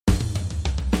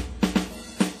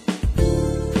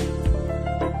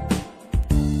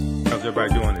How's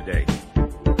everybody doing today?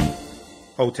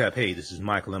 Hotep, hey, this is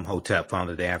Michael M. Hotep,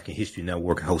 founder of the African History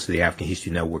Network and host of the African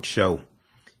History Network show.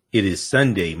 It is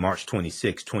Sunday, March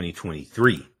 26,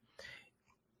 2023.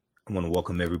 I want to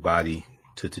welcome everybody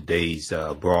to today's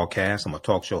broadcast. I'm a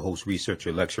talk show host,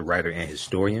 researcher, lecturer, writer, and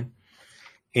historian.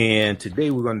 And today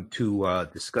we're going to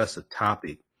discuss a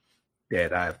topic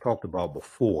that I've talked about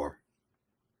before,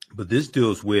 but this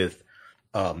deals with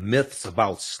myths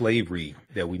about slavery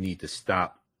that we need to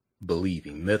stop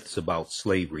believing. Myths about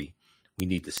slavery we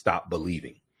need to stop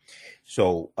believing.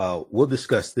 So we'll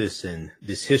discuss this in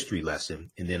this history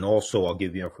lesson. And then also I'll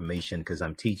give you information because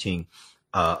I'm teaching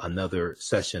another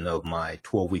session of my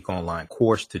 12-week online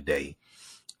course today.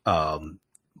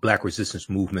 Black resistance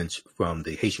movements from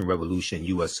the Haitian Revolution,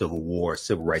 U.S. Civil War,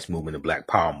 Civil Rights Movement, and Black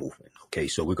Power Movement. Okay,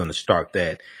 so we're going to start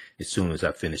that as soon as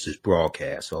I finish this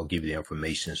broadcast. So I'll give you the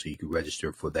information so you can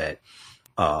register for that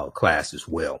class as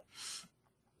well.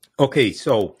 Okay,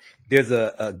 so there's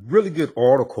a really good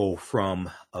article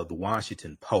from the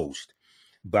Washington Post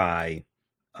by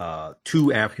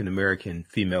two African-American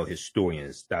female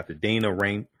historians, Dr. Dana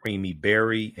Ramey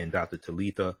Berry and Dr.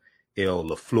 Talitha L.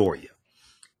 LaFloria.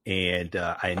 And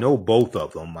I know both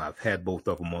of them. I've had both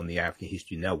of them on the African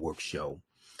History Network show.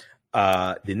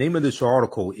 The name of this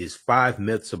article is 5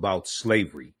 Myths About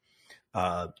Slavery.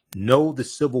 No, the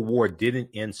Civil War didn't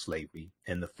end slavery,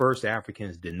 and the first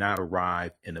Africans did not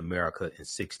arrive in America in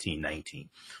 1619.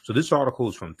 So this article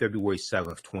is from February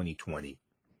 7th, 2020,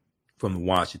 from the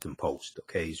Washington Post.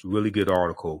 Okay, it's a really good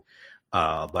article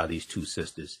by these two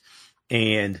sisters.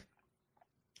 And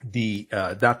the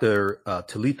Dr.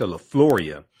 Talitha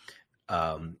LaFloria,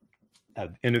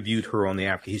 I've interviewed her on the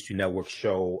African History Network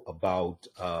show about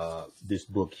this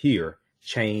book here,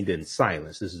 Chained in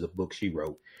Silence. This is a book she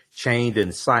wrote. Chained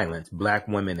in Silence, Black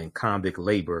Women and Convict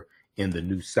Labor in the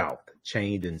New South.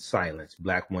 Chained in Silence,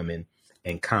 Black Women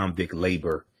and Convict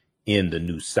Labor in the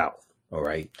New South. All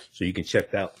right. So you can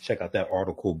check out that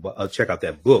article, check out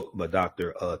that book by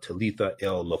Dr. Talitha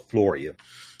L. LaFloria.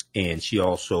 And she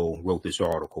also wrote this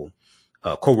article,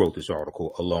 co-wrote this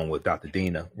article along with Dr.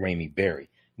 Dana Ramey Berry.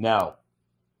 Now,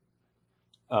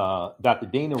 Dr.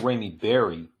 Dana Ramey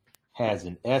Berry has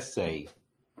an essay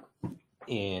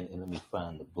and let me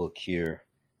find the book here.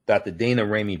 Dr. Dana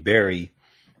Ramey Berry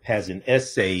has an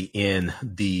essay in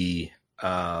the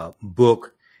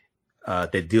book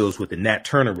that deals with the Nat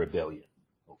Turner Rebellion.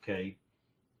 Okay.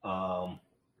 And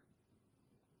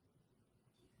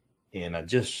I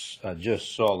just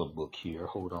saw the book here.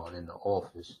 Hold on, in the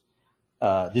office.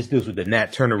 This deals with the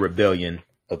Nat Turner Rebellion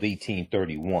of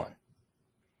 1831.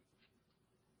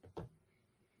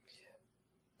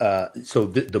 So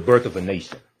the Birth of a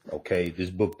Nation. Okay,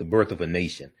 this book, The Birth of a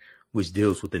Nation, which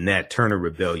deals with the Nat Turner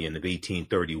Rebellion of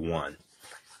 1831.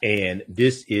 And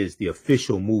this is the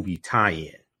official movie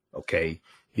tie-in. Okay,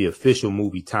 the official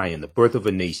movie tie-in, The Birth of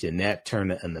a Nation, Nat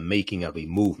Turner and the Making of a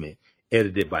Movement,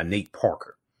 edited by Nate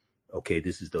Parker. Okay,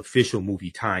 this is the official movie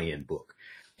tie-in book.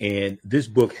 And this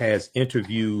book has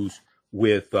interviews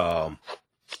with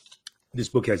like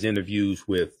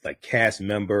cast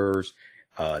members,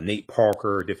 Nate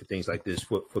Parker, different things like this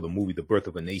for the movie The Birth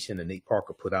of a Nation, and Nate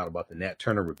Parker put out about the Nat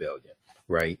Turner Rebellion,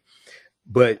 right?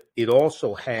 But it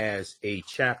also has a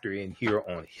chapter in here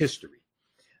on history.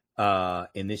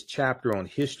 And this chapter on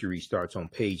history starts on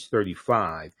page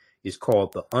 35. It's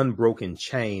called The Unbroken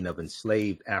Chain of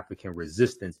Enslaved African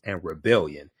Resistance and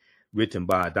Rebellion, written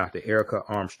by Dr. Erica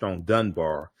Armstrong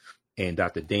Dunbar and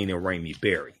Dr. Dana Ramey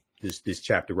Berry. This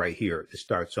chapter right here, it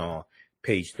starts on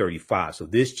page 35. So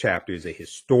this chapter is a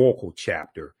historical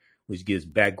chapter which gives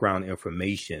background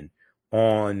information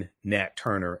on Nat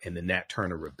Turner and the Nat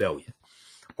Turner Rebellion.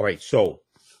 All right, so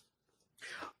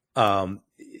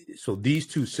these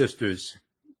two sisters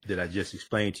that I just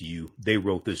explained to you, they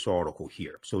wrote this article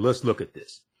here. So let's look at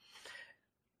this.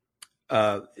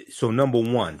 So the number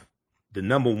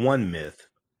one myth.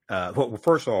 Well,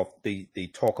 first off,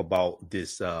 they talk about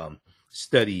this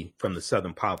study from the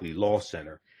Southern Poverty Law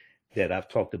Center that I've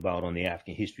talked about on the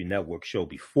African History Network show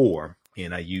before,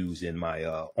 and I use in my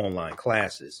online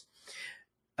classes.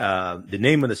 The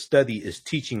name of the study is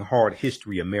Teaching Hard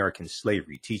History American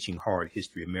Slavery, Teaching Hard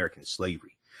History American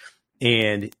Slavery.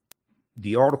 And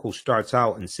the article starts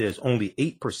out and says only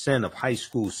 8% of high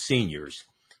school seniors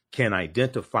can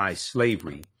identify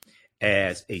slavery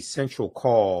as a central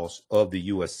cause of the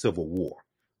U.S. Civil War.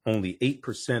 Only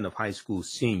 8% of high school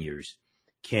seniors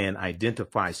can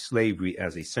identify slavery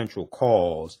as a central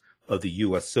cause of the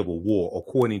U.S. Civil War,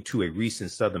 according to a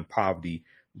recent Southern Poverty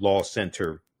Law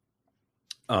Center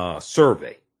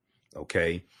survey.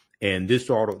 Okay. And this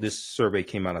survey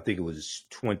came out, I think it was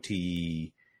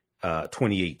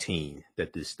 2018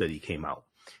 that this study came out.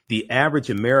 The average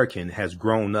American has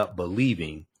grown up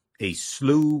believing a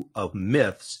slew of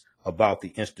myths about the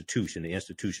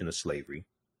institution of slavery.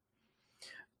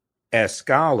 As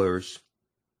scholars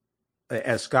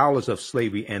of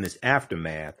slavery and its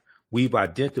aftermath, we've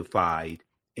identified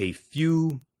a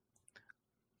few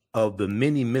of the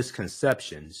many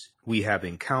misconceptions we have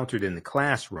encountered in the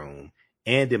classroom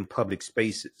and in public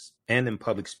spaces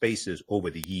over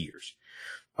the years.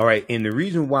 All right. And the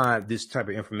reason why this type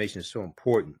of information is so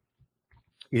important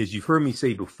is you've heard me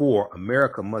say before,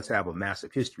 America must have a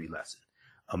massive history lesson.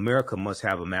 America must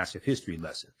have a massive history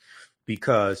lesson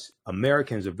because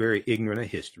Americans are very ignorant of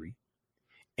history.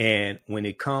 And when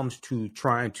it comes to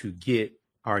trying to get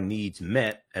our needs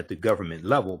met at the government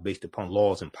level based upon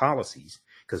laws and policies,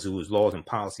 because it was laws and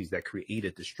policies that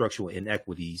created the structural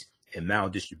inequities and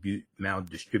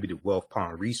maldistributed wealth,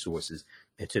 power, and resources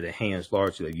into the hands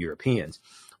largely of Europeans.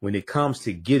 When it comes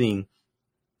to getting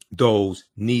those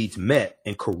needs met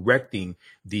and correcting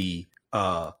the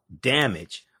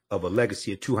damage of a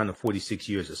legacy of 246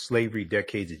 years of slavery,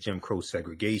 decades of Jim Crow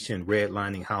segregation,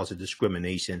 redlining, housing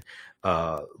discrimination,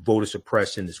 voter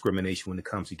suppression, discrimination when it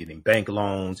comes to getting bank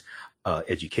loans,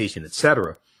 education,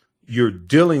 etc., you're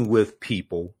dealing with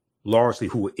people largely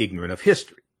who are ignorant of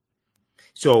history.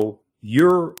 So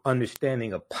your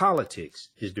understanding of politics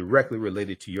is directly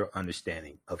related to your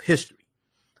understanding of history.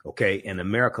 Okay, and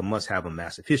America must have a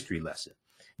massive history lesson.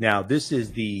 Now, this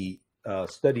is the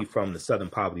study from the Southern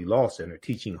Poverty Law Center,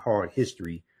 Teaching Hard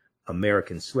History,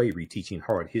 American Slavery, Teaching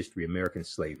Hard History, American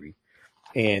Slavery.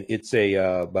 And it's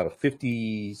about a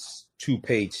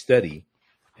 52-page study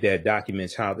that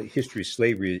documents how the history of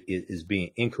slavery is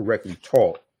being incorrectly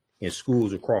taught in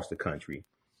schools across the country.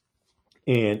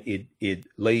 And it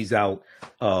lays out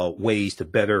ways to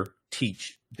better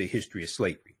teach the history of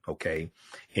slavery. Okay.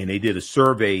 And they did a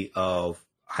survey of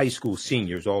high school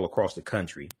seniors all across the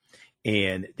country.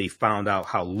 And they found out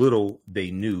how little they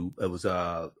knew. It was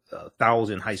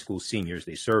 1,000 high school seniors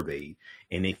they surveyed,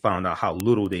 and they found out how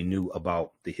little they knew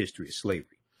about the history of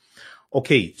slavery.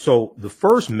 Okay, so the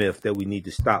first myth that we need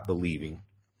to stop believing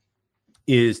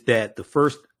is that the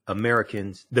first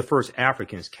Africans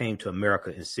came to America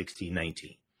in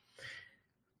 1619.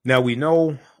 Now we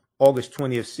know August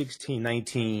 20th,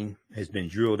 1619 has been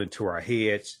drilled into our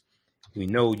heads. We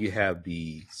know you have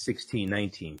the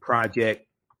 1619 Project,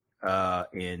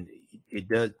 and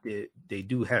they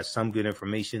do have some good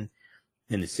information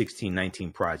in the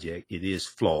 1619 Project. It is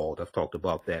flawed. I've talked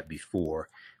about that before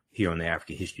here on the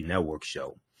African History Network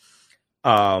show.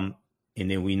 And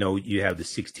then we know you have the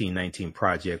 1619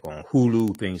 Project on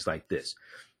Hulu, things like this.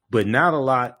 But not a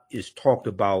lot is talked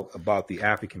about the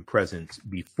African presence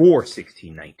before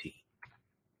 1619.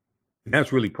 And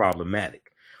that's really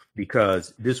problematic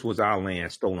because this was our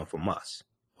land stolen from us.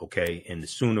 Okay. And the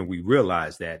sooner we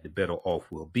realize that, the better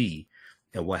off we'll be.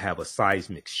 And we'll have a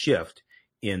seismic shift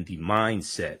in the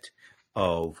mindset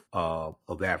of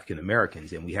African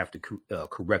Americans. And we have to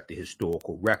correct the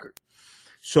historical record.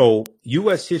 So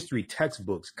U.S. history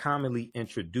textbooks commonly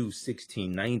introduce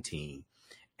 1619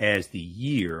 as the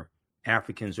year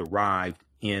Africans arrived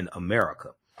in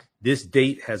America. This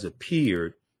date has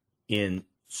appeared in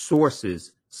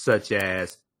sources such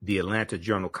as the Atlanta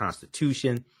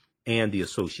Journal-Constitution and the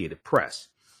Associated Press.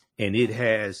 And it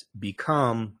has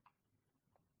become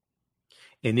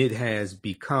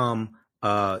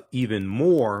even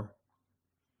more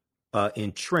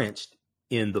entrenched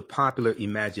in the popular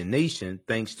imagination,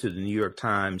 thanks to the New York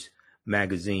Times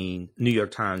Magazine's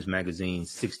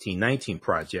 1619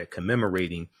 Project,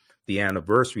 commemorating the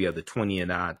anniversary of the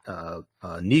 20-odd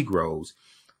Negroes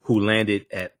who landed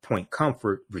at Point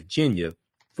Comfort, Virginia,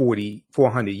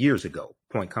 400 years ago.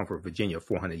 Point Comfort, Virginia,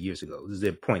 400 years ago. This is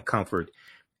at Point Comfort,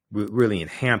 really in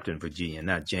Hampton, Virginia,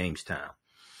 not Jamestown.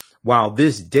 While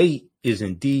this date is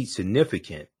indeed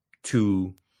significant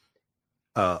to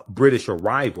British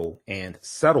arrival and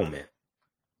settlement,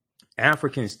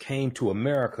 Africans came to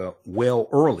America well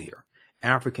earlier.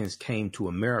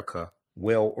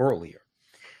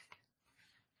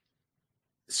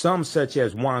 Some, such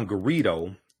as Juan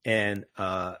Garrido and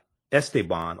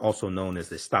Esteban, also known as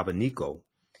the Estevanico,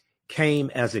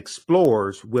 came as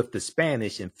explorers with the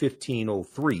Spanish in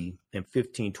 1503 and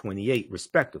 1528,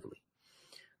 respectively.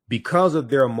 Because of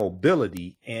their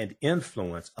mobility and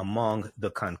influence among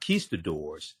the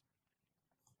conquistadors,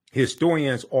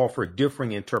 historians offer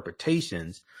differing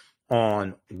interpretations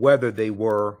on whether they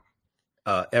were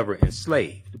ever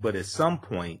enslaved. But at some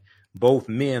point, both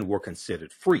men were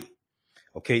considered free.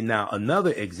 Okay, now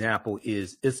another example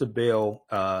is Isabel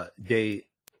de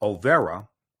Olvera,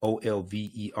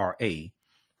 Olvera,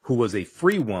 who was a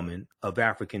free woman of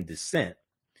African descent,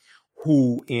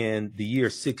 who in the year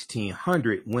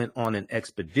 1600 went on an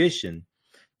expedition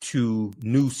to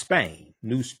New Spain,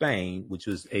 which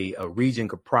was a region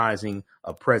comprising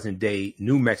of present-day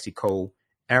New Mexico,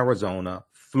 Arizona,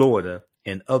 Florida,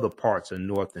 and other parts of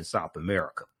North and South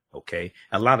America. Okay,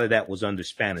 a lot of that was under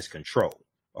Spanish control.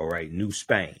 All right, New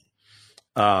Spain.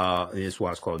 That's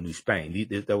why it's called New Spain.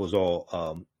 That was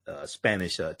all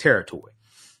Spanish territory.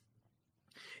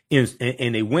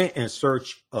 And they went in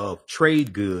search of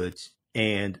trade goods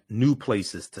and new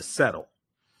places to settle.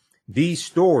 These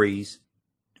stories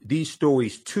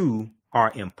too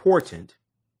are important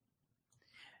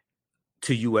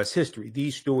to U.S. history.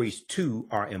 These stories too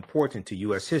are important to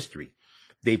U.S. history.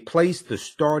 They place the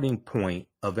starting point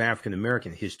of African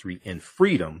American history in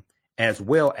freedom as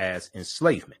well as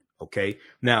enslavement. Okay.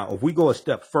 Now, if we go a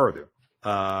step further,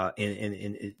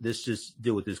 and let's just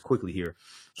deal with this quickly here.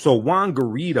 So Juan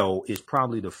Garrido is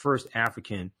probably the first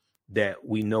African that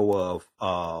we know of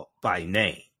by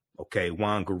name. Okay,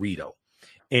 Juan Garrido.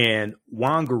 And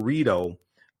Juan Garrido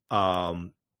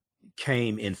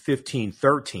came in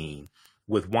 1513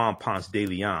 with Juan Ponce de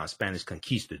Leon, Spanish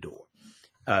conquistador.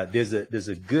 There's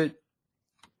a good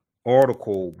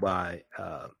article by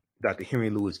Dr.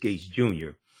 Henry Louis Gates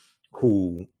Jr.,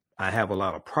 who I have a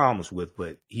lot of problems with,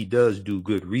 but he does do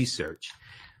good research.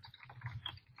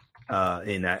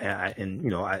 And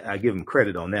I give him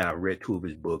credit on that. I read 2 of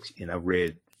his books, and I've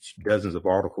read dozens of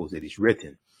articles that he's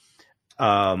written.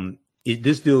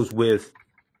 This deals with,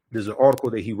 there's an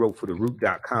article that he wrote for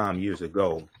theroot.com years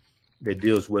ago that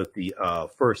deals with the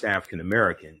first African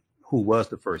American, who was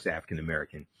the first African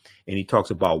American, and he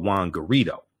talks about Juan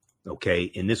Garrido.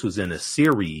 Okay, and this was in a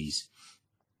series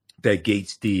that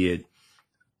Gates did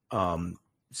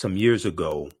some years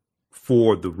ago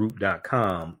for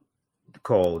theroot.com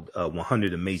called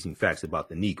 100 Amazing Facts About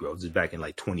the Negro. This is back in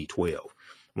like 2012.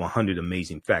 100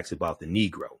 Amazing Facts About the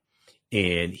Negro.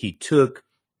 And he took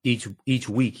each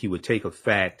week he would take a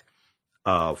fact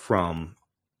from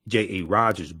J.A.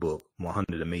 Rogers' book,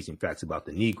 100 Amazing Facts About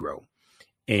the Negro,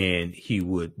 and he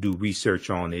would do research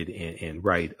on it and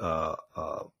write an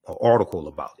article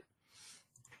about it.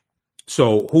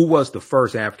 So who was the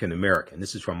first African American?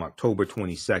 This is from October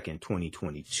 22nd,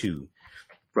 2022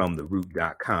 from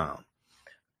theroot.com.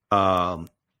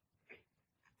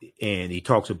 And he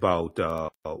talks about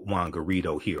Juan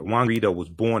Garrido here. Juan Garrido was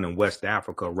born in West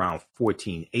Africa around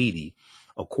 1480,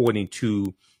 according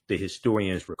to the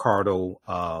historians Ricardo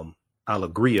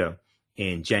Alegria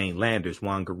and Jane Landers.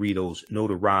 Juan Garrido's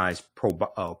notarized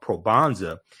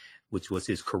Probanza, which was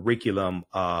his curriculum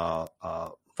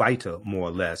vitae, more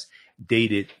or less,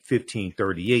 dated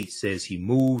 1538, says he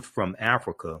moved from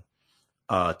Africa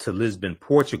to Lisbon,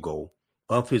 Portugal,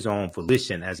 of his own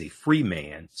volition as a free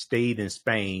man, stayed in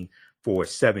Spain for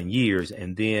 7 years,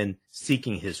 and then,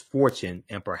 seeking his fortune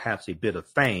and perhaps a bit of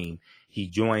fame, he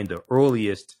joined the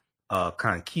earliest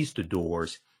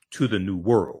conquistadors to the New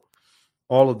World.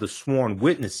 All of the sworn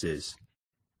witnesses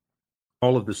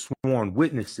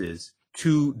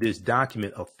to this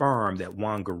document affirm that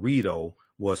Juan Garrido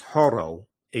was Horo,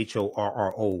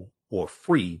 H-O-R-R-O, or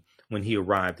free, when he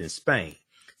arrived in Spain.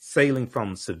 Sailing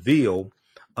from Seville,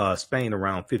 Spain,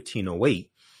 around 1508,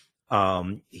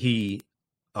 he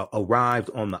arrived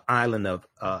on the island of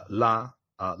La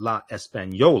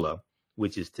Española,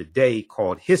 which is today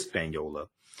called Hispaniola.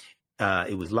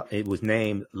 It was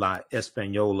named La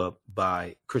Española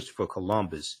by Christopher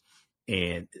Columbus,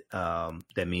 and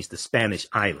that means the Spanish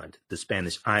island. The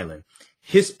Spanish island.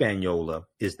 Hispaniola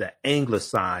is the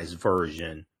anglicized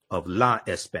version of La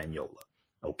Española.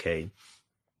 Okay.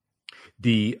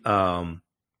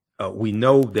 We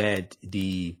know that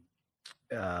the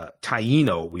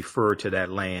Taino referred to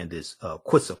that land as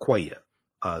Quissaquaya.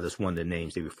 That's one of the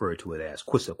names they refer to it as,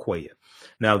 Quissaquaya.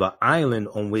 Now, the island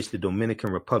on which the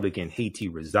Dominican Republic and Haiti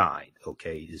reside,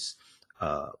 okay, is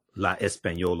La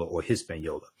Española or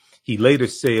Hispaniola. He later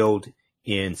sailed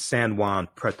in San Juan,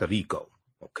 Puerto Rico,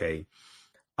 okay.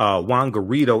 Juan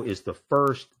Garrido is the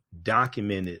first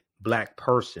documented Black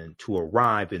person to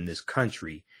arrive in this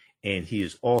country, and he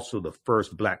is also the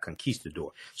first Black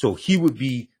conquistador. So he would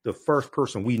be the first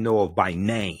person we know of by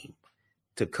name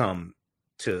to come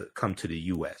to the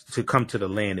U.S., to come to the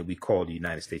land that we call the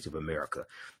United States of America.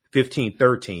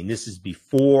 1513, this is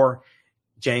before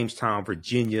Jamestown,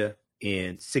 Virginia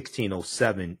in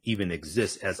 1607 even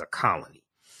exists as a colony.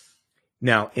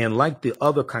 Now, and like the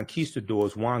other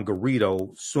conquistadors, Juan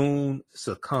Garrido soon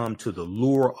succumbed to the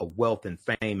lure of wealth and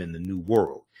fame in the New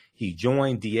World. He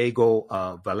joined Diego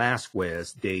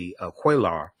Velázquez de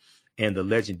Cuellar and the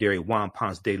legendary Juan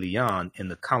Ponce de Leon in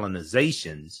the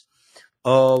colonizations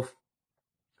of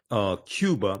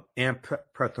Cuba and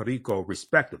Puerto Rico,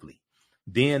 respectively.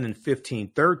 Then in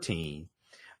 1513,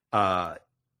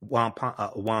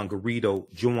 Juan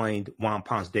Garrido joined Juan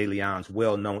Ponce de Leon's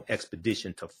well-known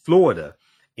expedition to Florida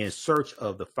in search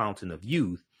of the Fountain of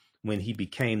Youth, when he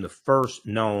became the first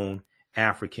known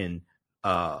African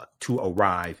to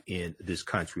arrive in this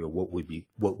country, or what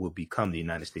would become the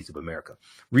United States of America.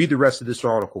 Read the rest of this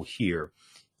article here.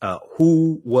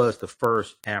 Who was the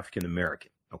first African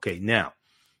American? Okay, now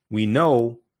we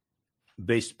know,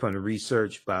 based upon the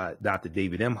research by Dr.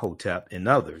 David Imhotep and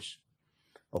others,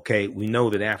 okay, we know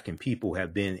that African people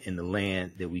have been in the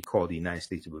land that we call the United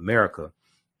States of America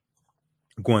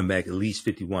going back at least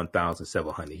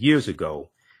 51,700 years ago.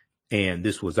 And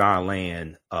this was our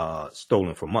land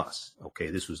stolen from us. Okay,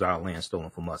 this was our land stolen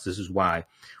from us. This is why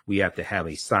we have to have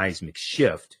a seismic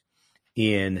shift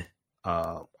in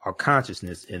our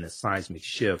consciousness, and a seismic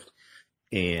shift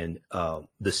in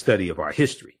the study of our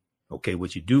history. Okay,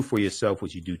 what you do for yourself,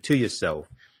 what you do to yourself,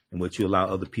 and what you allow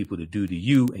other people to do to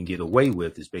you and get away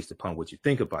with is based upon what you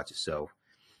think about yourself.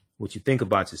 What you think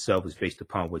about yourself is based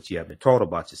upon what you have been taught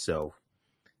about yourself.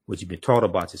 What you've been taught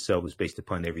about yourself is based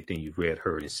upon everything you've read,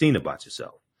 heard, and seen about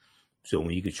yourself. So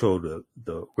when you control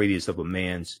the radius of a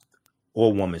man's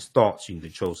or woman's thoughts, you can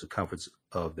control the circumference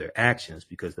of their actions,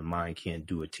 because the mind can't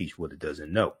do or teach what it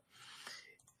doesn't know.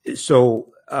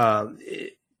 So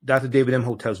Dr. David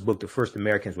Imhotep's book, The First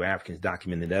Americans Were Africans,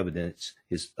 Documented Evidence,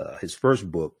 his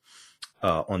first book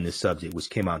on this subject, which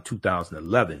came out in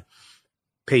 2011,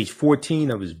 page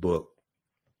 14 of his book,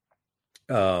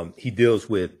 he deals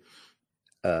with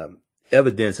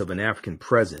evidence of an African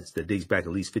presence that dates back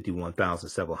at least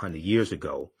 51,700 years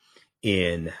ago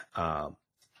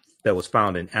that was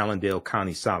found in Allendale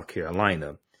County, South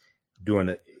Carolina,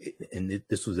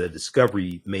 this was a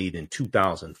discovery made in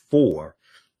 2004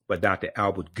 by Dr.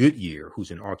 Albert Goodyear,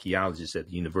 who's an archaeologist at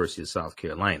the University of South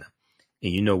Carolina.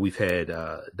 And you know, we've had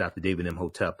Dr. David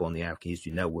Imhotep on the African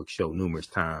History Network show numerous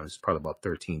times, probably about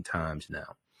 13 times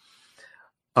now.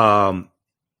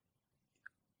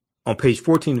 On page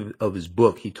 14 of his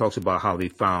book, he talks about how they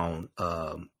found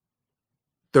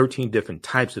 13 different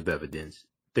types of evidence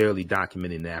thoroughly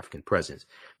documenting the African presence.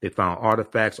 They found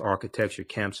artifacts, architecture,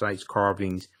 campsites,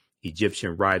 carvings,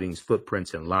 Egyptian writings,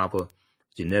 footprints in lava,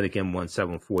 genetic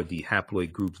M174D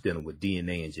haploid groups dealing with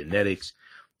DNA and genetics.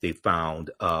 They found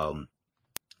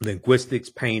linguistics,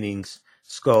 paintings,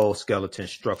 skull, skeleton,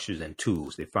 structures, and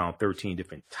tools. They found 13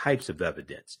 different types of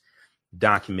evidence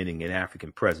documenting an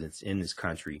African presence in this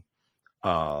country,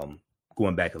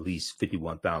 going back at least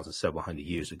 51,700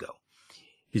 years ago.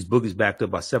 His book is backed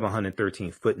up by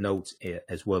 713 footnotes,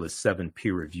 as well as 7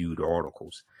 peer-reviewed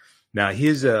articles. Now,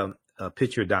 here's a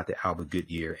picture of Dr. Albert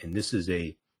Goodyear, and this is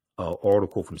a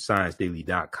article from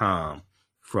ScienceDaily.com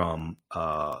from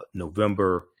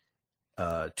November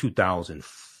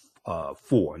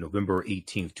 2004, November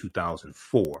 18th,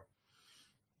 2004.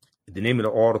 The name of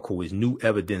the article is New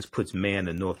Evidence Puts Man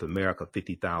in North America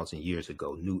 50,000 Years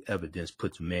Ago. New Evidence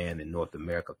Puts Man in North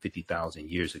America 50,000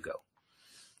 years ago.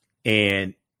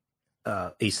 And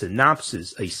a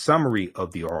synopsis, a summary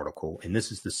of the article, and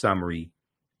this is the summary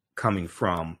coming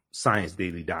from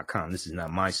ScienceDaily.com. This is not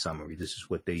my summary. This is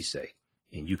what they say.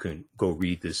 And you can go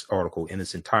read this article in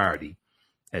its entirety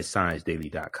at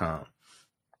ScienceDaily.com.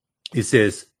 It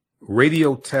says,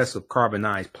 radio tests of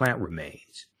carbonized plant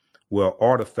remains, where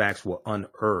artifacts were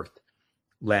unearthed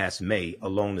last May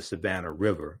along the Savannah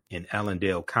River in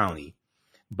Allendale County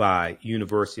by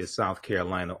University of South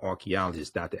Carolina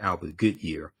archaeologist Dr. Albert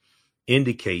Goodyear,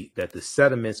 indicate that the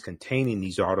sediments containing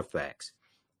these artifacts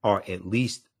are at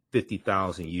least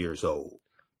 50,000 years old,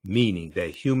 meaning that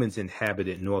humans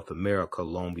inhabited North America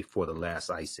long before the last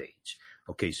ice age.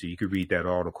 Okay, so you can read that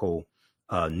article,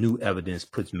 New Evidence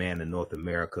Puts Man in North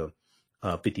America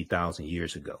 50,000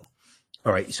 years ago.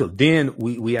 All right, so then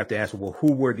we have to ask, well,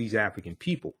 who were these African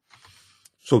people?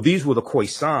 So these were the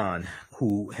Khoisan,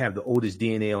 who have the oldest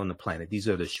DNA on the planet. These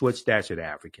are the short-statured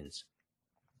Africans.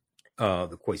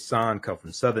 The Khoisan come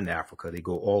from southern Africa. They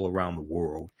go all around the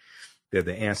world. They're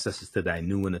the ancestors to the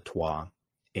Ainu and the Twa,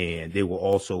 and they were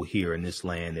also here in this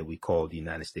land that we call the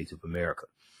United States of America.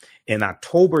 In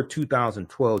October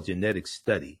 2012, genetic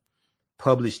study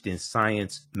published in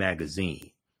Science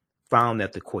magazine found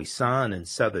that the Khoisan in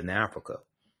southern Africa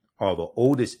are the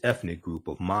oldest ethnic group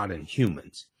of modern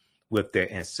humans, with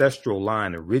their ancestral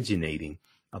line originating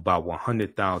about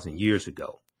 100,000 years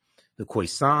ago. The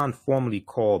Khoisan, formerly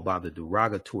called by the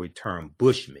derogatory term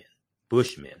Bushmen,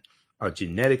 are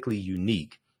genetically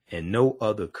unique, and no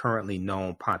other currently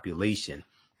known population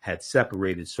had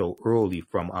separated so early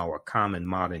from our common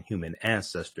modern human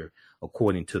ancestor,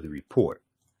 according to the report.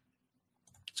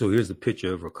 So here's a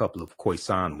picture of a couple of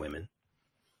Khoisan women.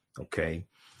 Okay.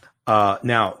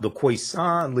 Now, the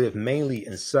Khoisan live mainly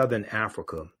in southern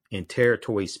Africa in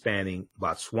territories spanning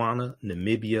Botswana,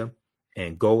 Namibia,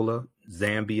 Angola,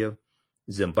 Zambia,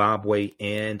 Zimbabwe,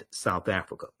 and South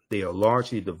Africa. They are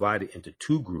largely divided into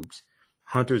two groups,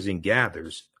 hunters and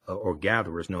gatherers, or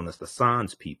gatherers known as the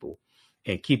Sans people,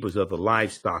 and keepers of the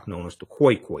livestock known as the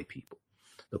Khoikhoi people.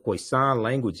 The Khoisan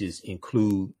languages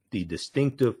include the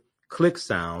distinctive click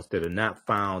sounds that are not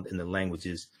found in the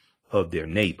languages of their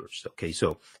neighbors. Okay,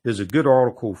 so there's a good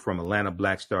article from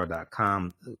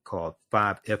AtlantaBlackStar.com called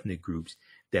 5 Ethnic Groups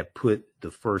that put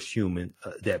the first human,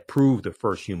 that proved the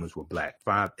first humans were black.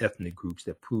 5 ethnic groups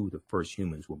that proved the first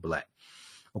humans were black.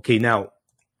 Okay, now,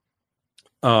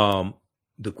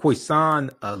 the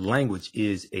Khoisan language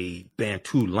is a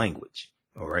Bantu language,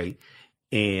 all right?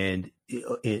 And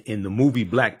in the movie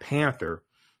Black Panther,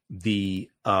 the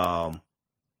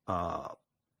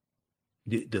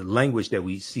language that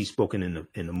we see spoken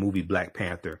in the movie Black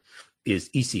Panther is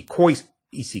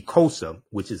isiXhosa,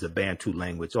 which is a Bantu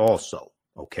language also,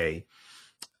 okay?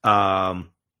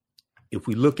 If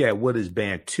we look at what is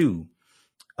Bantu,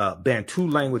 Bantu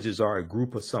languages are a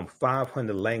group of some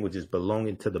 500 languages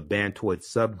belonging to the Bantoid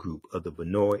subgroup of the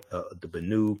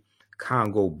Benue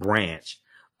Congo branch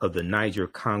of the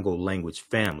Niger-Congo language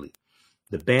family.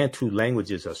 The Bantu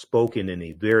languages are spoken in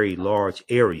a very large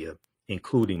area,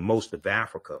 including most of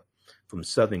Africa, from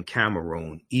southern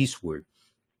Cameroon eastward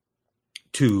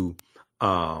to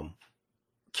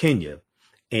Kenya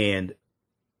and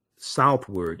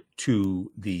southward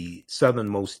to the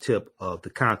southernmost tip of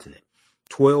the continent.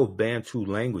 12 Bantu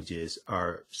languages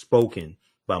are spoken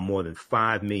by more than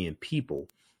 5 million people,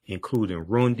 including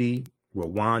Rundi,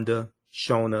 Rwanda,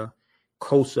 Shona,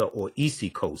 Xhosa or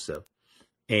isiXhosa,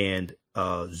 and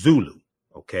Zulu,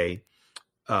 okay?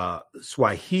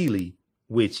 Swahili,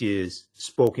 which is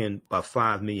spoken by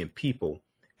 5 million people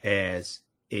as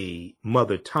a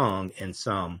mother tongue and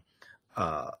some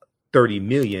 30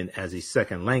 million as a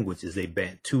second language, is a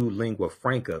Bantu lingua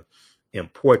franca,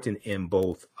 important in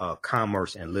both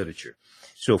commerce and literature.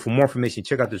 So for more information,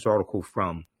 check out this article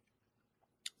from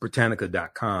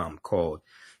Britannica.com called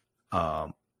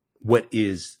what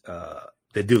is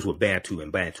that deals with Bantu and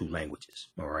Bantu languages.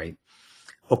 All right.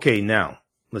 Okay, now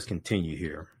let's continue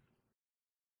here.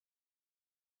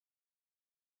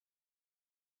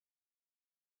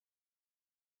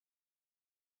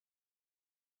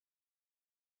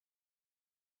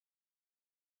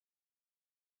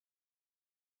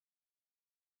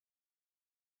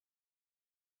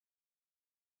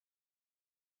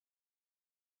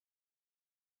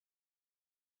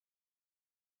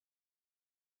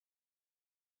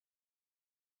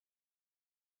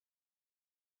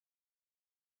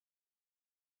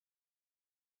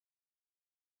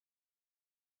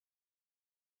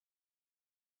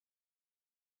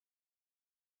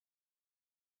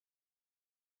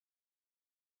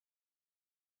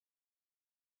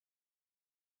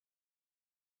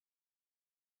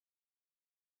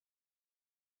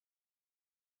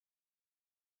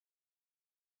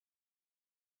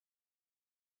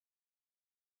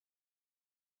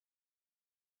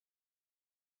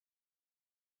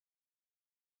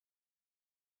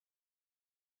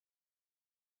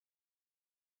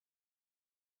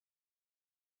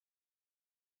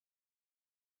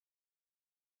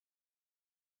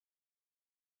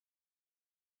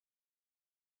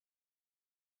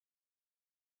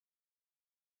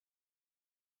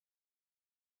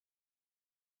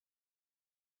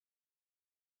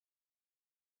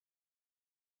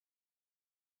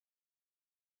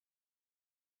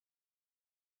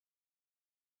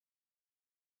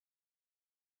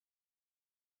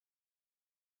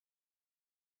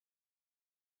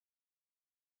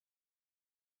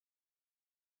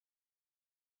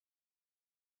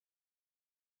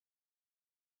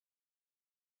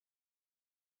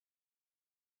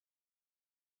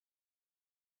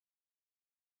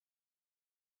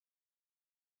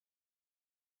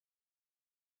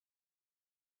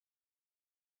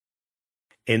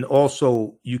 And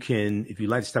also, you can, if you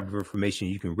like this type of information,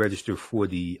 you can register for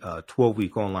the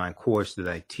 12-week online course that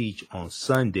I teach on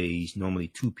Sundays, normally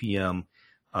 2 p.m.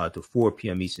 To 4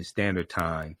 p.m. Eastern Standard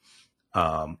Time.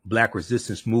 Black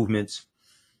resistance movements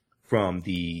from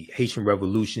the Haitian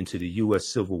Revolution to the U.S.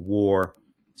 Civil War,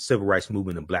 Civil Rights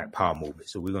Movement, and Black Power Movement.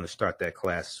 So we're going to start that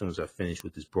class as soon as I finish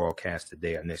with this broadcast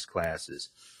today. Our next class is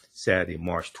Saturday,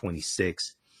 March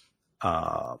 26th.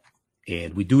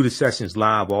 And we do the sessions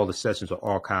live. All the sessions are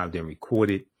archived and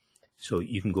recorded, so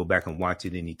you can go back and watch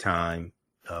it anytime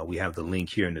We have the link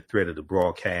here in the thread of the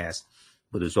broadcast,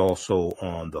 but it's also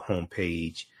on the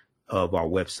homepage of our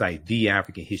website,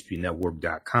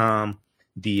 theafricanhistorynetwork.com,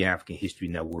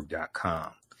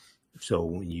 theafricanhistorynetwork.com. So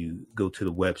when you go to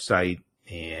the website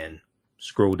and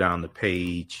scroll down the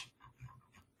page,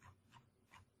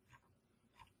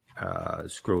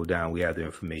 scroll down, we have the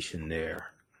information there.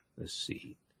 Let's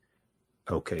see.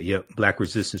 Okay, yep. Black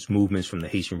resistance movements from the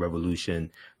Haitian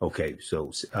Revolution. Okay,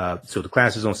 so the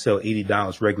class is on sale,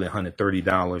 $80, regular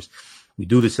 $130. We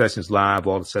do the sessions live.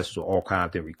 All the sessions are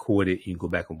archived and recorded. You can go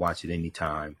back and watch it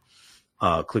anytime.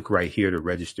 Click right here to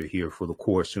register here for the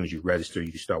course. As soon as you register,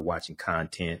 you can start watching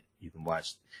content. You can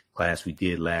watch class we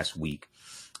did last week,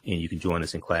 and you can join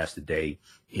us in class today.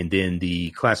 And then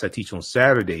the class I teach on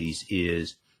Saturdays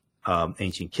is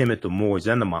Ancient Kemet, the Moors,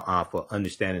 and the Ma'afa,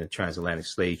 Understanding the Transatlantic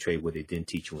Slave Trade, what they didn't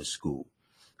teach you in school.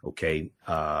 Okay.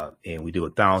 And we do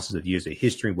thousands of years of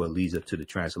history, what leads up to the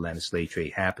transatlantic slave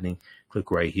trade happening.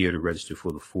 Click right here to register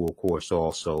for the full course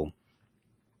also.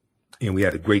 And we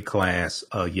had a great class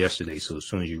yesterday. So as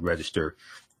soon as you register,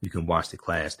 you can watch the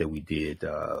class that we did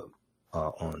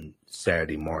on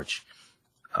Saturday, March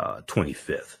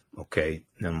 25th. Okay.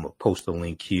 And I'm going to post a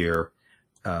link here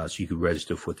so you can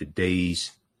register for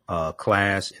today's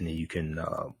class. And then you can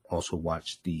also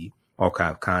watch the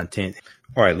archive content.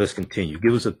 All right, let's continue.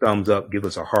 Give us a thumbs up, give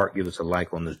us a heart, give us a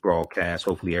like on this broadcast.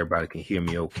 Hopefully everybody can hear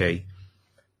me okay.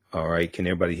 All right, can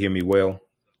everybody hear me well?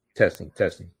 Testing.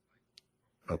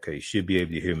 Okay, you should be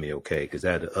able to hear me okay, because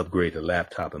I had to upgrade the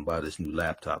laptop and buy this new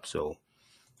laptop, so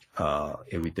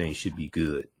everything should be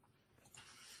good,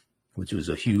 which was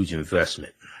a huge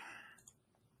investment.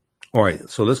 All right,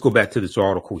 so let's go back to this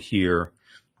article here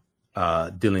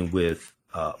dealing with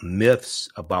myths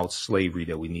about slavery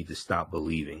that we need to stop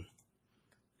believing.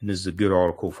 And this is a good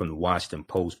article from the Washington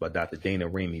Post by Dr. Dana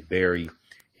Ramey Berry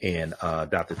and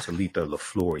Dr. Talitha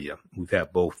LaFloria. We've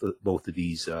had both of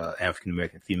these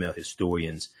African-American female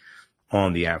historians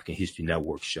on the African History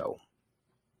Network show.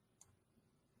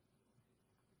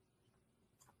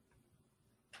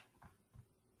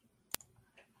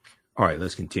 All right,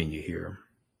 let's continue here.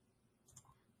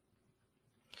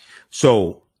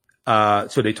 So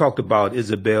they talked about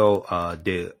Isabel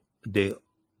de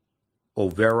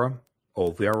Overa,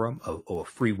 a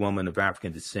free woman of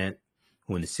African descent,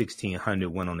 who in the 1600s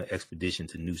went on an expedition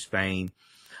to New Spain.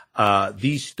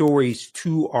 These stories,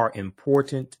 too, are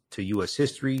important to U.S.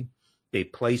 history. They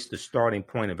place the starting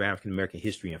point of African American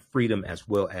history and freedom as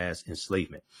well as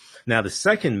enslavement. Now, the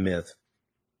second myth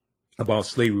about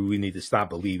slavery we need to stop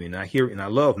believing. And I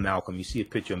love Malcolm. You see a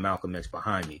picture of Malcolm X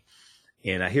behind me.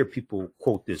 And I hear people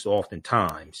quote this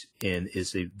oftentimes, and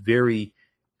it's a very,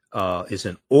 it's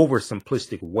an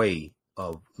oversimplistic way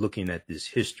of looking at this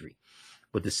history.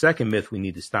 But the second myth we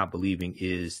need to stop believing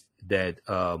is that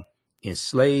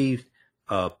enslaved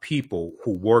people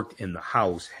who worked in the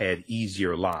house had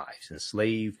easier lives.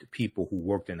 Enslaved people who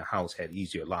worked in the house had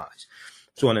easier lives.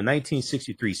 So in a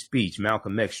 1963 speech,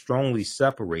 Malcolm X strongly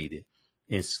separated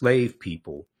enslaved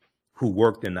people who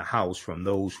worked in the house from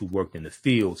those who worked in the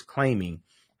fields, claiming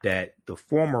that the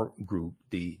former group,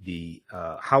 the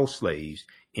house slaves,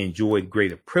 enjoyed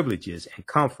greater privileges and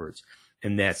comforts,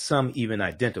 and that some even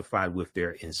identified with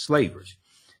their enslavers.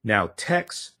 Now,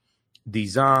 texts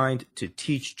designed to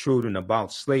teach children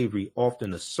about slavery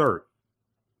often assert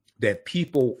that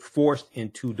people forced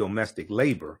into domestic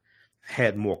labor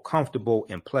had more comfortable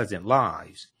and pleasant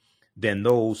lives than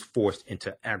those forced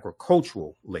into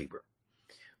agricultural labor.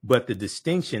 But the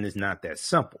distinction is not that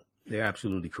simple. They're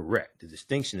absolutely correct. The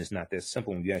distinction is not that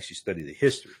simple when you actually study the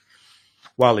history.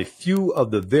 While a few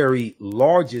of the very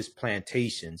largest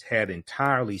plantations had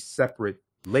entirely separate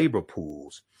labor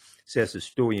pools, says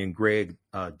historian Greg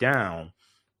Down,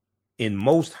 in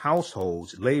most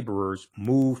households, laborers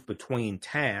moved between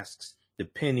tasks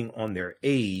depending on their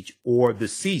age or the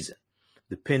season.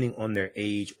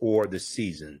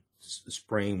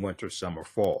 Spring, winter, summer,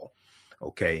 fall.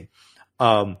 Okay.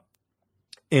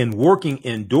 And working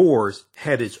indoors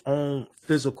had its own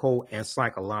physical and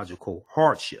psychological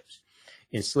hardships.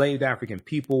 Enslaved African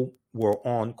people were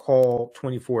on call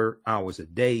 24 hours a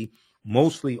day,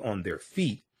 mostly on their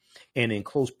feet and in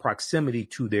close proximity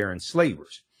to their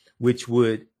enslavers, which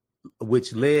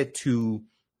led to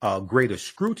greater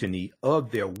scrutiny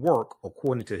of their work,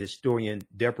 according to historian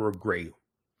Deborah Gray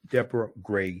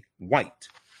White.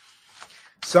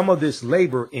 Some of this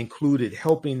labor included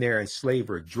helping their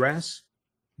enslaver dress,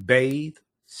 bathe,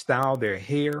 style their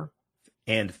hair,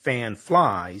 and fan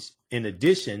flies, in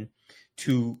addition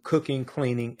to cooking,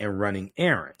 cleaning, and running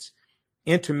errands.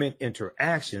 Intimate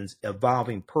interactions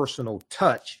involving personal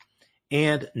touch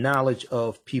and knowledge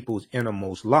of people's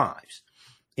innermost lives.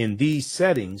 In these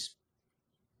settings,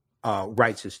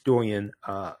 writes historian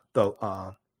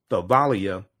Thavalia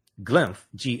Glymph,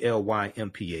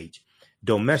 Glymph,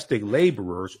 domestic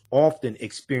laborers often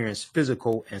experience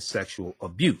physical and sexual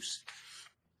abuse.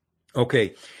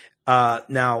 Okay,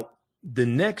 now the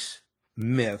next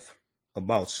myth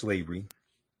about slavery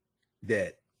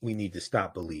that we need to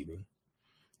stop believing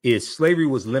is slavery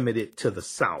was limited to the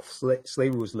South.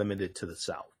 Slavery was limited to the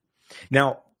South.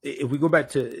 Now, if we go back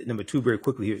to number 2 very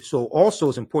quickly here, so also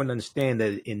it's important to understand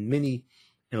that in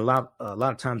a lot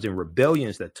of times in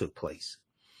rebellions that took place,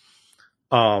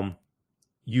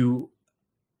 you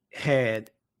had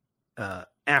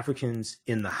Africans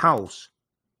in the house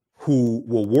who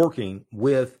were working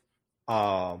with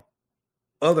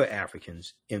other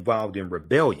Africans involved in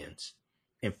rebellions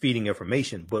and feeding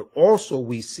information. But also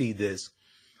we see this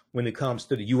when it comes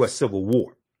to the U.S. Civil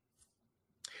War.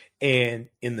 And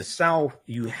in the South,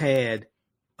 you had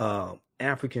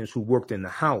Africans who worked in the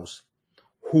house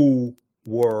who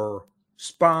were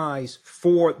spies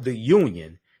for the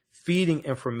Union, secretly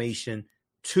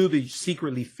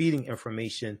feeding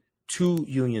information to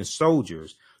Union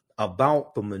soldiers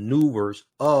about the maneuvers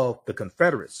of the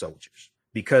Confederate soldiers,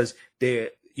 because the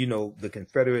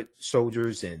Confederate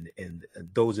soldiers and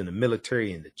those in the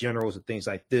military and the generals and things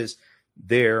like this,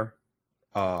 they're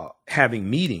having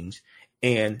meetings,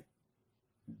 and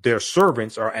their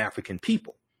servants are African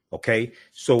people. Okay,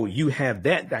 so you have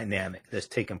that dynamic that's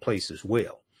taking place as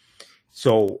well.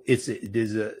 So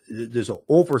there's an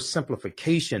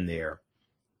oversimplification there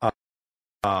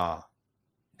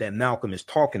that Malcolm is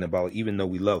talking about. Even though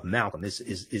we love Malcolm, this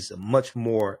is a much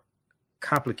more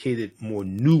complicated, more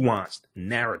nuanced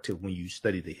narrative when you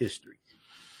study the history.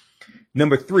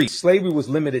 Number 3, slavery was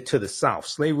limited to the South.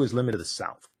 Slavery was limited to the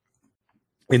South.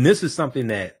 And this is something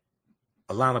that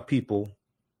a lot of people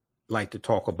like to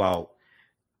talk about,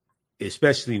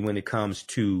 especially when it comes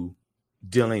to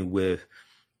dealing with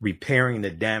repairing the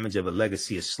damage of a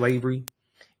legacy of slavery.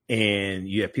 And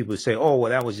you have people who say, oh, well,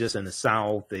 that was just in the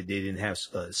South. They didn't have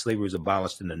slavery was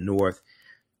abolished in the North.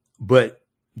 But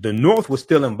the North was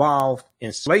still involved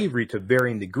in slavery to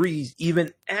varying degrees,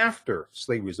 even after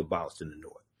slavery was abolished in the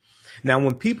North. Now,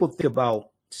 when people think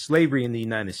about slavery in the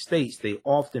United States, they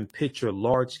often picture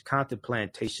large cotton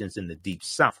plantations in the Deep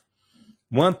South.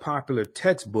 One popular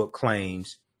textbook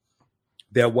claims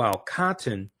that while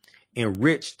cotton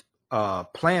enriched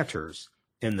planters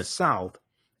in the South,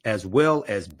 as well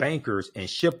as bankers and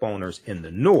ship owners in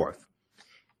the North,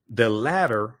 the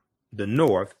latter, the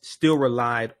North, still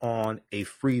relied on a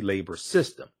free labor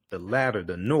system. The latter,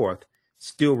 the North,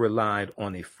 still relied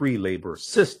on a free labor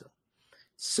system.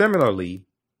 Similarly,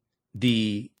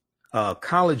 the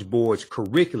College Board's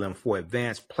curriculum for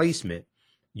advanced placement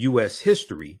U.S.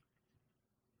 history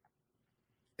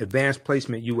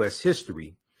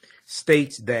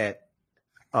states that,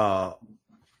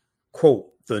 quote,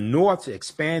 the North's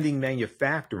expanding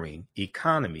manufacturing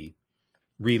economy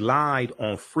relied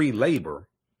on free labor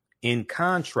in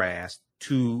contrast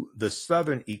to the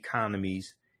Southern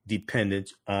economy's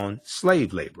dependence on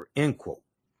slave labor, end quote.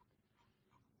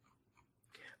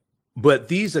 But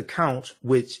these accounts,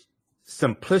 which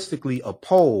simplistically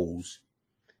oppose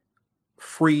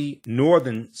free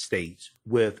Northern states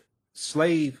with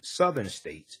slave Southern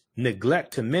states,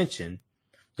 neglect to mention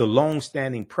the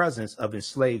long-standing presence of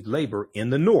enslaved labor in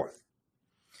the North.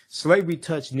 Slavery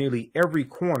touched nearly every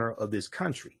corner of this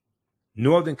country.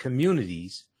 Northern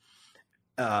communities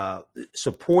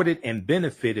supported and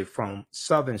benefited from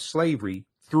Southern slavery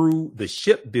through the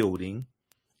shipbuilding,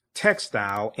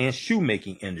 textile, and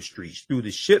shoemaking industries.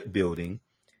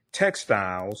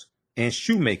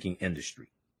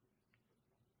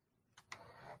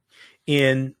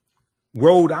 In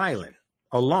Rhode Island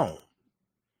alone,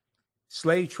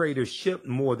 slave traders shipped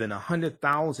more than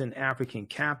 100,000 African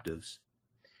captives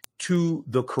to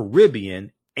the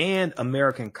Caribbean and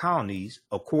American colonies,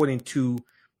 according to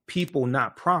People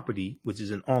Not Property, which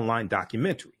is an online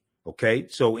documentary. Okay,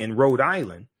 so in Rhode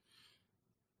Island,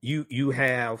 you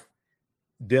have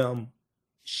them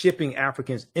shipping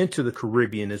Africans into the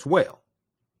Caribbean as well.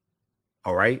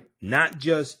 All right, not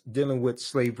just dealing with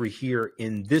slavery here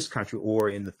in this country or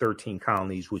in the 13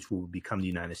 colonies, which will become the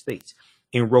United States.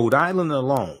 In Rhode Island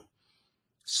alone,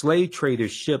 slave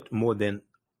traders shipped more than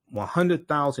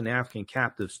 100,000 African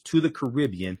captives to the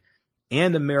Caribbean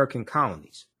and American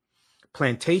colonies.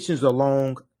 Plantations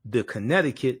along the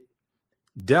Connecticut,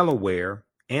 Delaware,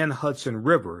 and Hudson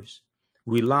rivers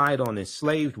relied on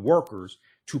enslaved workers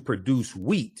to produce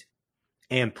wheat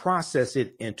and process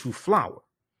it into flour.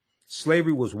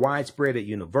 Slavery was widespread at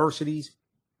universities.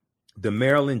 The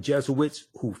Maryland Jesuits,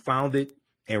 who founded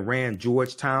and ran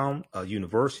Georgetown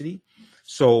University.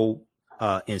 So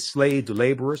enslaved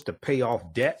laborers to pay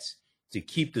off debts to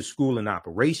keep the school in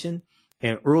operation.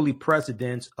 And early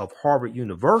presidents of Harvard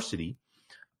University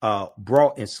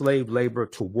brought enslaved labor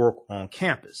to work on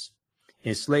campus.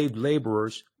 Enslaved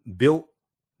laborers built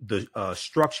the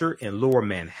structure in Lower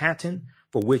Manhattan,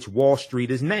 for which Wall Street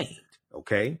is named.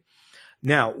 Okay.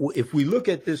 Now, if we look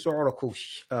at this article,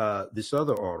 this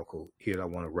other article here that I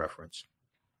want to reference,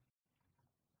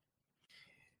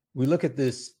 we look at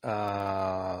this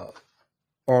article,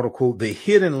 the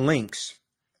hidden links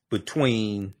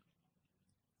between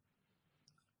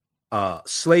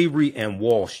slavery and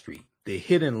Wall Street, the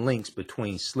hidden links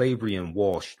between slavery and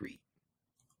Wall Street.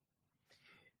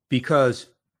 Because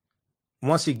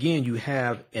once again, you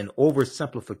have an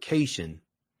oversimplification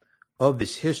of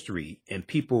this history, and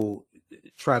people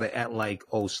try to act like,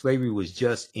 oh, slavery was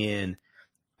just in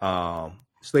the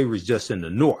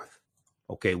North.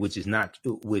 Okay, which is not,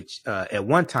 which at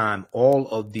one time, all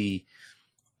of the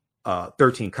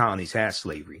 13 colonies had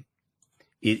slavery.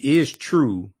 It is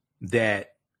true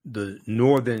that the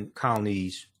northern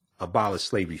colonies abolished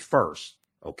slavery first.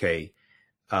 Okay.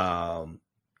 And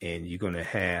you're going to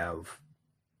have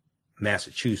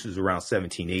Massachusetts around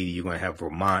 1780. You're going to have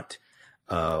Vermont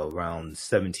around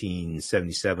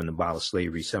 1777 abolished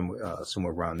slavery, somewhere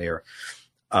around there.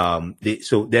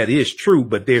 So that is true,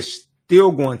 but they're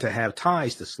still going to have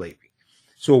ties to slavery.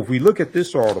 So if we look at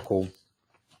this article,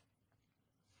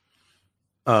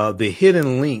 the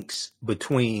hidden links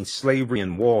between slavery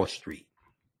and Wall Street.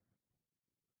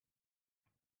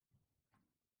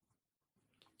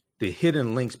 The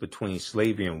hidden links between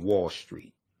slavery and Wall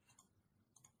Street.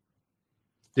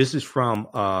 This is from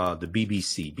the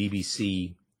BBC,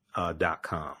 BBC.com,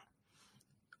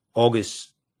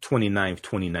 August 29th,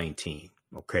 2019.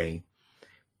 Okay.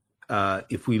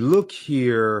 If we look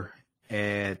here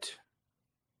at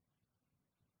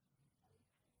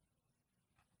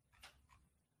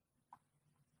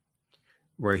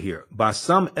right here, by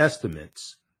some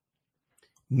estimates,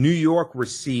 New York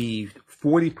received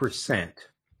 40%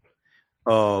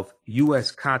 of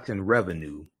U.S. cotton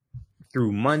revenue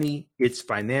through money its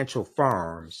financial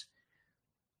firms,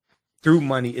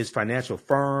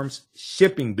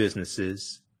 shipping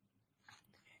businesses,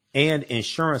 and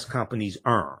insurance companies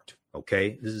earned.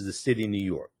 Okay, this is the city of New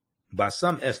York. By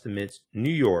some estimates,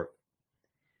 New York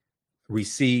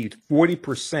received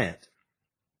 40%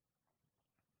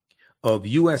 of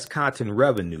U.S. cotton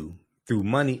revenue through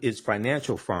money its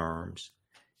financial firms,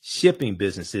 shipping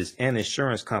businesses, and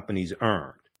insurance companies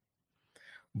earned.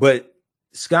 But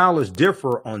scholars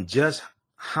differ on just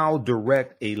how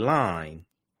direct a line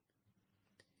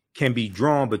can be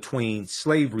drawn between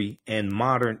slavery and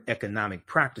modern economic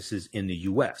practices in the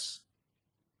U.S.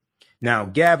 Now,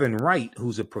 Gavin Wright,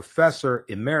 who's a professor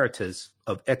emeritus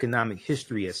of economic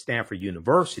history at Stanford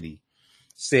University,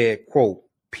 said, quote,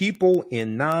 people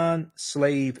in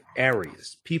non-slave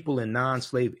areas,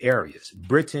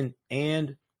 Britain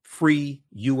and free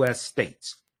U.S.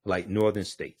 states, like northern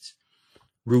states,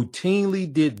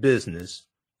 routinely did business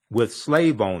with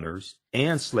slave owners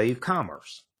and slave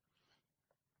commerce.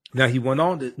 Now, he went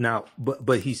on to,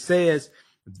 but he says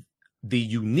the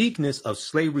uniqueness of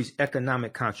slavery's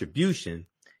economic contribution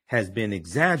has been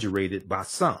exaggerated by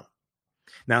some.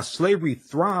 Now, slavery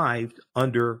thrived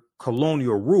under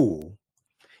colonial rule,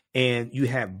 and you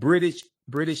have British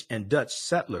and Dutch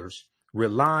settlers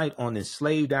relied on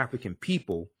enslaved African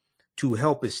people to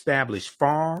help establish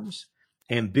farms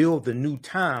and build the new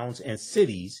towns and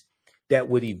cities that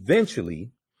would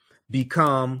eventually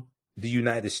become the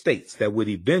United States,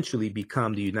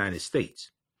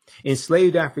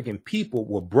 Enslaved African people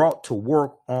were brought to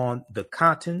work on the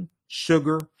cotton,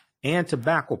 sugar, and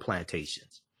tobacco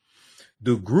plantations.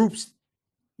 The crops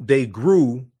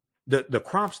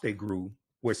they grew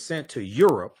were sent to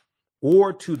Europe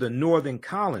or to the northern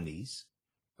colonies,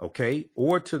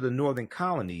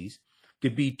 to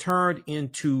be turned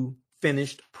into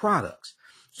finished products.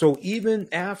 So even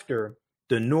after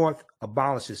the North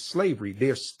abolishes slavery,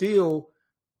 they're still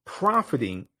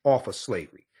profiting off of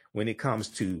slavery when it comes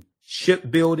to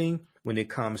shipbuilding, when it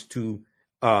comes to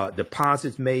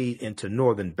deposits made into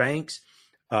northern banks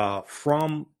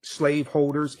from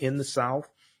slaveholders in the South,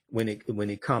 when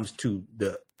it comes to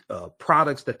the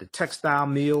products that the textile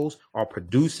mills are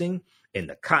producing and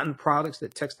the cotton products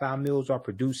that textile mills are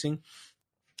producing.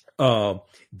 And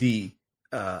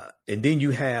then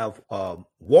you have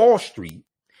Wall Street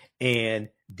and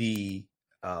the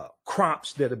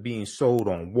crops that are being sold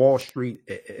on Wall Street,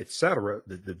 et cetera,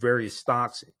 the various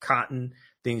stocks, cotton,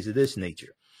 things of this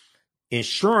nature.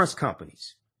 Insurance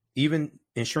companies, even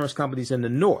insurance companies in the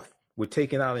North, were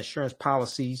taking out insurance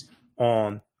policies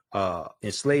on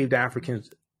enslaved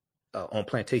Africans on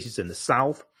plantations in the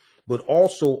South, but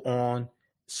also on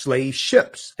slave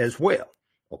ships as well.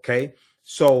 Okay,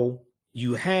 so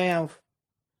you have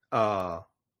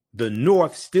the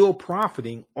North still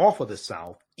profiting off of the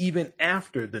South even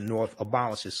after the North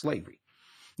abolishes slavery.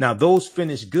 Now, those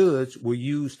finished goods were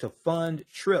used to fund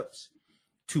trips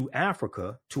to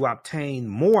Africa to obtain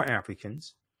more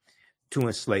Africans to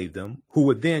enslave them, who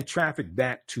would then traffic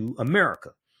back to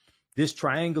America. This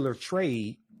triangular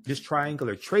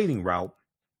trading route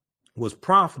was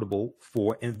profitable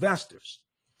for investors.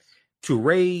 To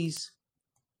raise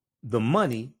the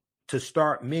money to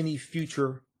start many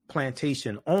future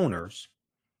plantation owners,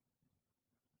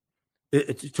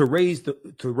 to raise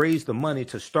the money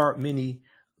to start many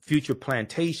future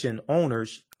plantation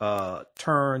owners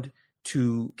turned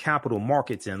to capital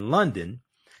markets in London,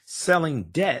 selling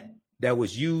debt that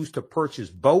was used to purchase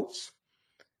boats,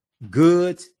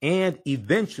 goods, and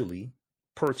eventually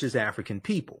purchase African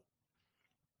people.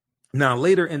 Now,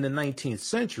 later in the 19th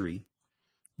century,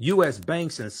 U.S.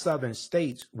 banks in southern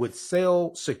states would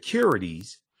sell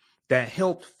securities that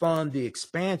helped fund the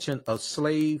expansion of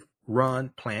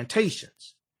slave-run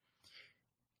plantations.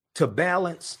 To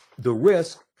balance the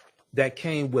risk that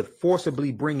came with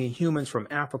forcibly bringing humans from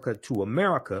Africa to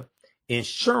America,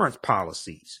 insurance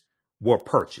policies were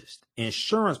purchased.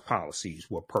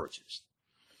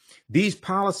 These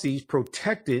policies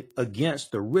protected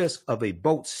against the risk of a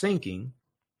boat sinking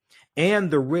and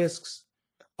the risks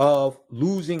of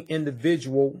losing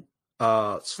individual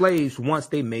slaves once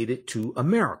they made it to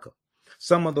America.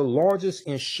 Some of the largest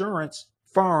insurance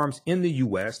firms in the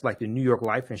U.S., like the New York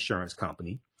Life Insurance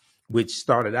Company, which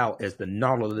started out as the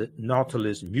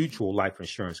Nautilus Mutual Life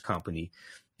Insurance Company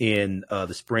in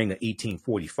the spring of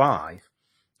 1845.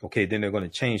 Okay, then they're going to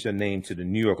change their name to the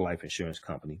New York Life Insurance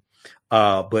Company.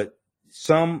 But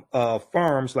some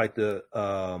firms like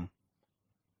the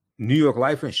New York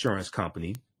Life Insurance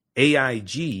Company,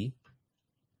 AIG,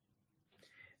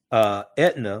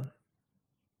 Aetna,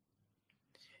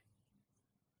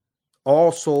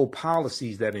 all sold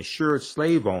policies that ensured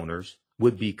slave owners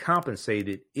would be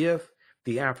compensated if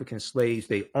the African slaves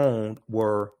they owned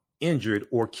were injured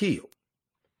or killed.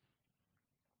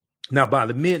 Now, by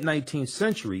the mid-19th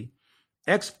century,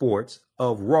 exports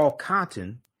of raw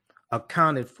cotton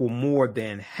accounted for more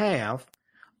than half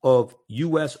of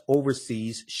U.S.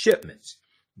 overseas shipments.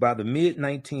 By the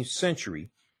mid-19th century,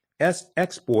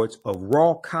 exports of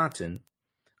raw cotton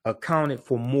accounted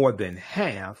for more than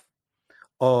half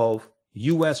of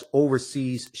U.S.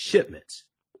 overseas shipments,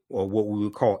 or what we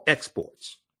would call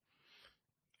exports.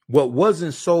 What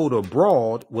wasn't sold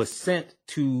abroad was sent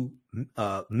to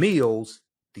mills,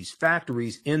 these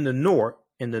factories in the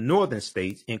northern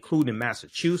states, including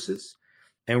Massachusetts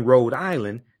and Rhode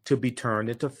Island, to be turned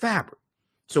into fabric.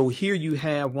 So here you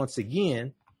have, once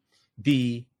again,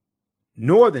 the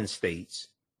northern states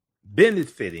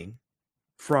benefiting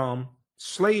from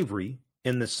slavery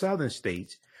in the southern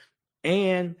states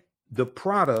and the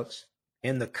products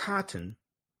and the cotton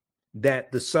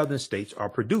that the southern states are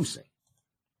producing.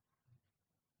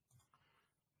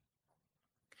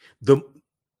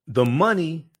 The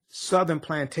money southern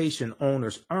plantation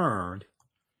owners earned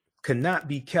could not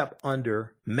be kept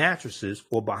under mattresses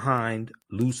or behind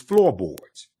loose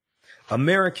floorboards.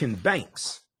 American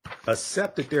banks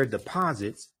accepted their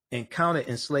deposits and counted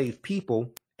enslaved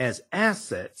people as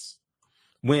assets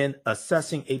when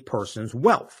assessing a person's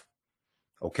wealth.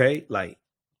 Okay, like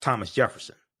Thomas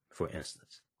Jefferson, for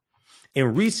instance.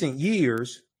 In recent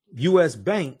years, U.S.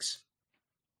 banks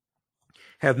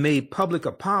have made public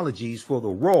apologies for the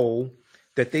role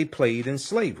that they played in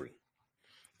slavery.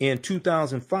 In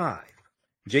 2005,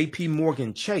 J.P.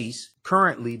 Morgan Chase,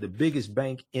 currently the biggest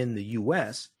bank in the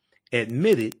U.S.,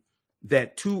 admitted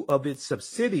that two of its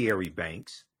subsidiary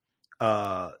banks,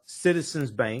 Citizens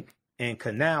Bank and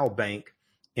Canal Bank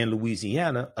in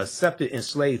Louisiana, accepted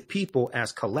enslaved people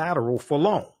as collateral for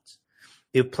loans.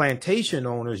 If plantation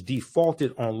owners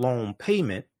defaulted on loan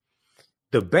payment,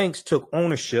 the banks took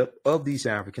ownership of these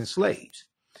African slaves.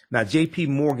 Now, J.P.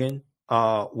 Morgan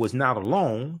was not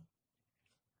alone.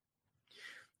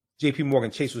 J.P. Morgan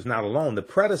Chase was not alone. The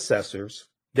predecessors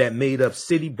that made up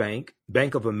Citibank,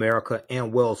 Bank of America,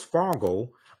 and Wells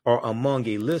Fargo are among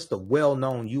a list of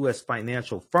well-known U.S.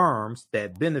 financial firms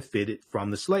that benefited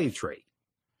from the slave trade.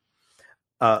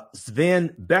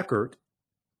 Sven Beckert,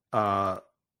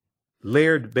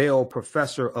 Laird Bell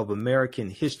Professor of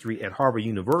American History at Harvard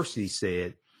University,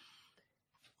 said,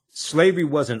 slavery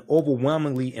was an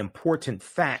overwhelmingly important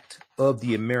fact of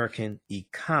the American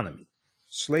economy.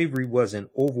 Slavery was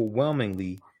an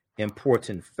overwhelmingly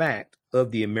important fact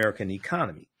of the American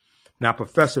economy. Now,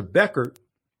 Professor Becker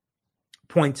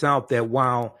points out that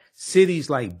while cities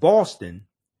like Boston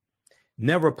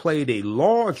never played a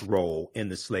large role in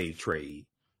the slave trade,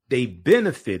 they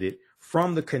benefited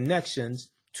from the connections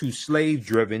to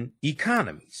slave-driven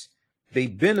economies. They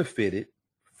benefited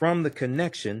from the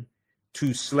connection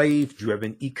to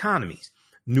slave-driven economies.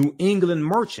 New England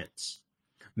merchants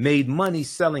made money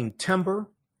selling timber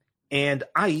and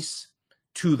ice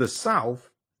to the South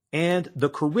and the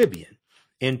Caribbean.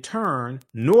 In turn,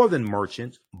 Northern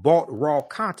merchants bought raw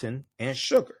cotton and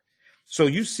sugar. So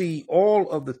you see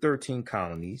all of the 13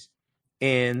 colonies,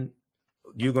 and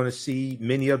you're going to see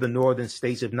many of the northern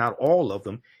states, if not all of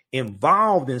them,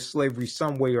 involved in slavery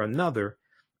some way or another,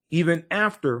 even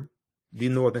after the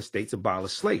northern states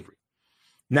abolished slavery.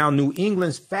 Now, New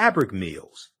England's fabric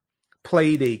mills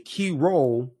played a key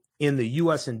role in the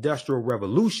U.S. Industrial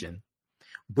Revolution,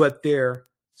 but their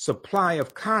supply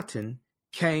of cotton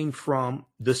came from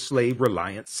the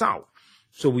slave-reliant South.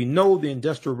 So we know the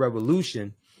Industrial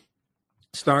Revolution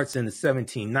starts in the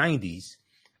 1790s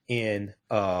in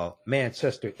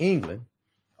Manchester, England,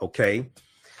 okay?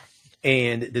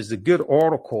 And there's a good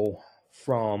article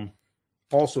from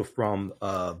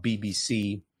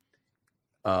BBC.co.uk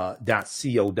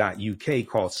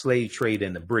called Slave Trade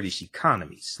and the British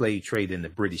Economy, Slave Trade and the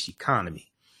British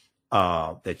Economy,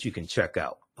 that you can check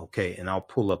out, okay? And I'll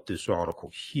pull up this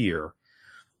article here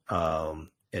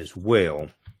as well.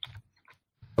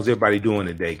 How's everybody doing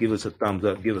today? Give us a thumbs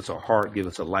up, give us a heart, give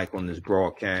us a like on this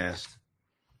broadcast.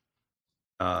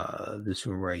 This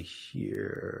one right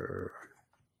here.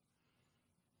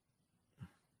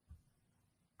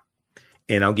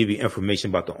 And I'll give you information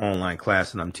about the online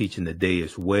class that I'm teaching today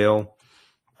as well.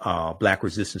 Black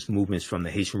resistance movements from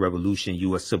the Haitian Revolution,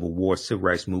 U.S. Civil War, Civil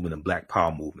Rights Movement, and Black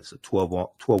Power movements. A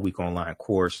 12-week online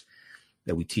course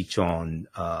that we teach on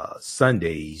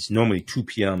Sundays, normally 2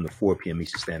 p.m. to 4 p.m.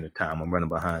 Eastern Standard Time. I'm running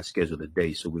behind schedule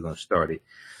today, so we're going to start it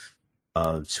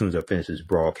as soon as I finish this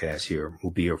broadcast here.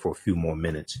 We'll be here for a few more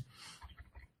minutes.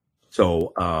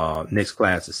 So next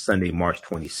class is Sunday, March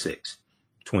 26,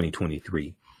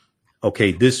 2023.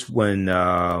 Okay, this one,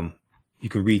 you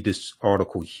can read this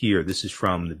article here. This is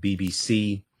from the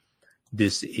BBC.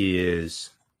 This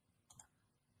is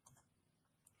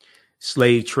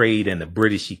Slave Trade and the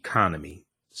British Economy.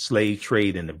 Slave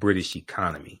Trade and the British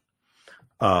Economy.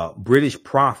 British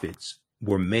profits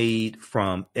were made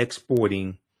from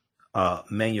exporting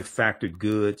manufactured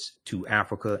goods to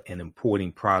Africa and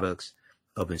importing products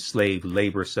of enslaved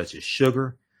labor such as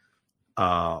sugar.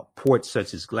 Ports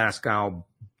such as Glasgow,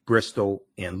 Bristol,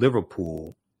 and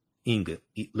Liverpool,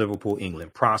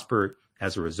 England prospered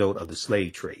as a result of the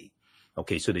slave trade.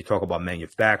 Okay, so they talk about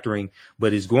manufacturing,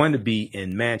 but it's going to be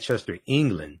in Manchester,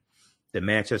 England, the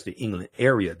Manchester, England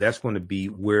area. That's going to be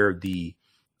where the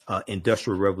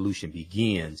Industrial Revolution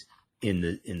begins in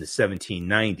the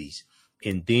 1790s.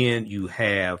 And then you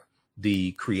have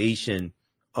the creation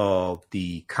of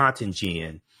the cotton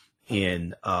gin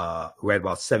in right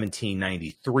about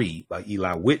 1793 by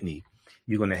Eli Whitney.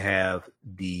 You're going to have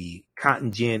the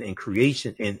cotton gin and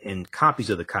creation and copies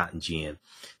of the cotton gin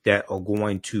that are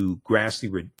going to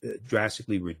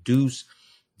drastically reduce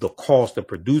the cost of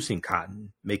producing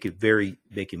cotton, make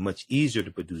it much easier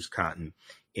to produce cotton.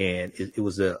 And it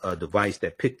was a device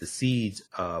that picked the seeds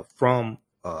from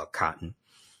cotton.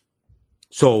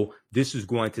 So this is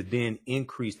going to then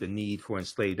increase the need for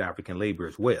enslaved African labor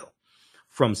as well.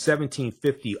 From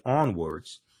 1750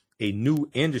 onwards, a new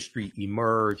industry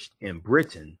emerged in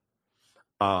Britain,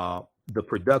 the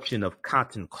production of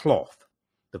cotton cloth.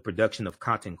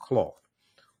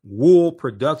 Wool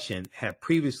production had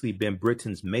previously been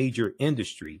Britain's major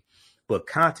industry, but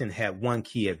cotton had one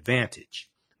key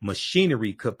advantage.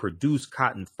 Machinery could produce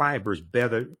cotton fibers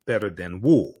better than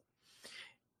wool.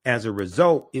 As a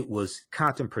result, it was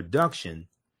cotton production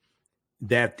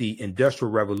that the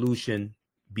Industrial Revolution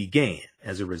began.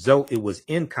 As a result, it was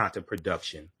in cotton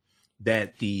production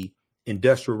that the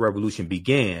Industrial Revolution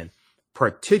began,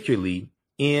 particularly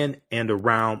in and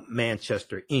around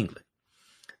Manchester, England.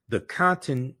 The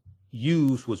cotton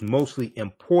used was mostly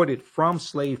imported from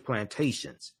slave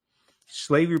plantations.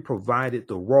 Slavery provided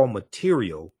the raw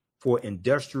material for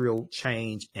industrial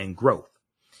change and growth.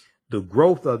 The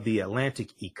growth of the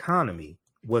Atlantic economy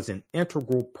was an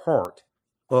integral part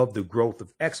of the growth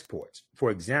of exports.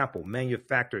 For example,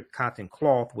 manufactured cotton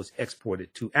cloth was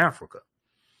exported to Africa.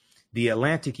 The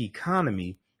Atlantic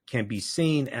economy can be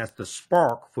seen as the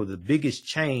spark for the biggest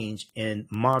change in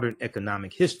modern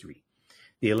economic history.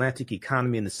 The Atlantic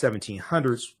economy in the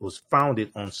 1700s was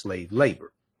founded on slave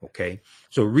labor. Okay,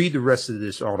 so read the rest of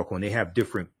this article, and they have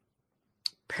different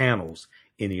panels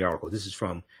in the article. This is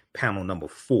from panel number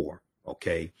 4.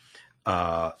 Okay.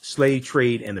 Slave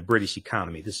trade and the British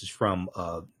economy. This is from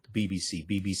BBC,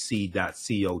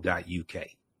 bbc.co.uk.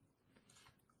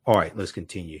 All right, let's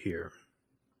continue here.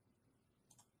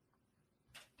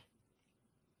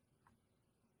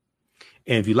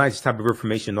 And if you like this type of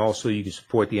information, also you can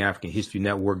support the African History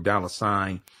Network,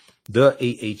 $ the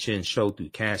AHN Show through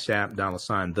Cash App,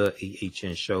 $ the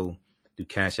AHN Show through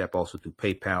Cash App, also through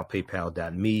PayPal,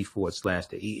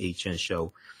 paypal.me/the AHN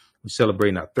Show. We're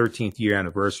celebrating our 13th year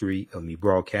anniversary of me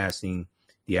broadcasting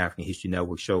the African History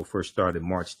Network show. First started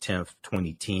March 10th,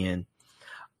 2010.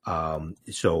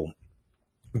 So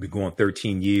we've been going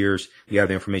 13 years. You have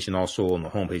the information also on the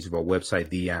homepage of our website,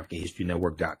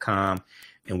 theafricanhistorynetwork.com.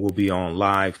 And we'll be on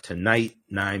live tonight,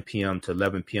 9 p.m. to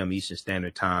 11 p.m. Eastern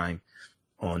Standard Time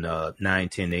on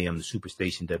 9:10 a.m. the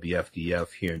Superstation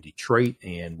WFDF here in Detroit.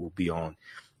 And we'll be on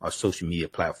our social media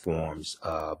platforms,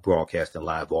 broadcasting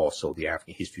live also, the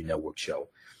African History Network show.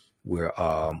 We're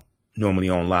normally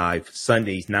on live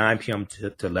Sundays, 9 p.m.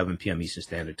 to 11 p.m. Eastern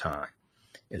Standard Time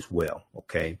as well.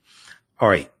 Okay. All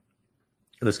right.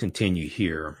 Let's continue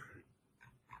here.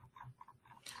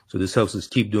 So this helps us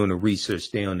keep doing the research,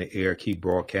 stay on the air, keep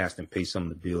broadcasting, pay some of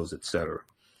the bills, etc.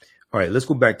 All right, let's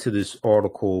go back to this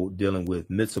article dealing with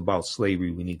myths about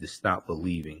slavery we need to stop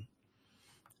believing.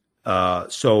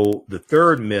 So the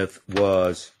third myth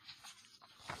was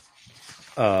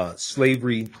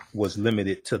slavery was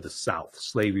limited to the South.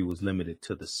 Slavery was limited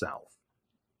to the South.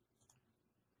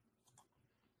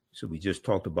 So we just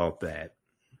talked about that.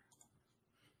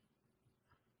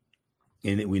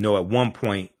 And we know at one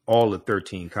point, all the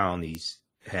 13 colonies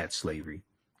had slavery.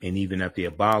 And even after they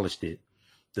abolished it,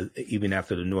 even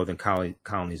after the northern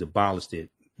colonies abolished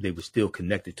it, they were still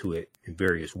connected to it in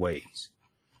various ways.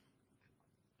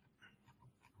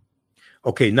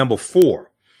 Okay, number 4.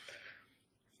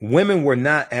 Women were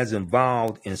not as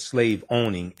involved in slave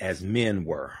owning as men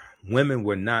were. Women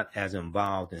were not as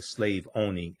involved in slave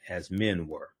owning as men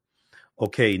were.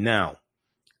 Okay, now,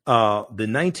 the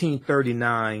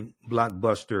 1939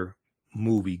 blockbuster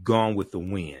movie Gone with the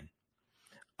Wind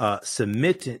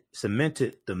cemented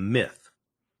the myth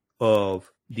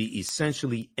of the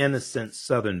essentially innocent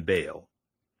Southern belle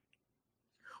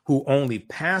who only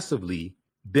passively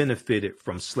benefited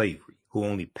from slavery,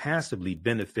 Throughout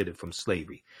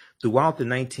the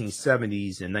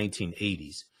 1970s and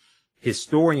 1980s,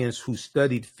 historians who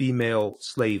studied female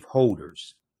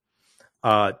slaveholders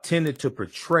tended to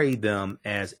portray them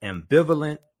as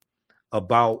ambivalent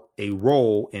about a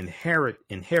role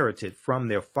inherited from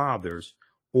their fathers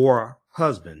or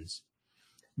husbands,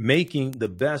 making the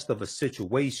best of a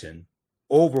situation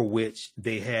over which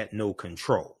they had no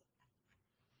control.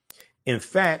 In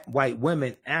fact, white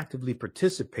women actively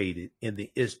participated in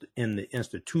the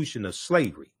institution of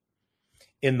slavery.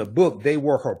 In the book, They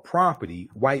Were Her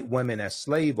Property, White Women as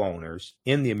Slave Owners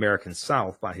in the American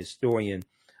South by historian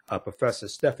Professor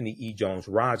Stephanie E. Jones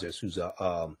Rogers, who's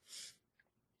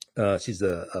she's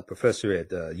a professor at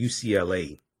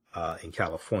UCLA in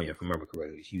California, if I remember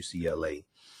correctly, it's UCLA.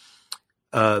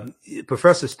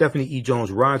 Professor Stephanie E.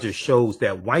 Jones Rogers shows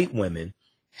that white women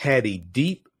had a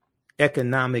deep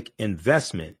economic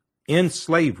investment in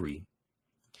slavery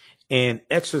and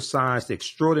exercised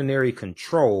extraordinary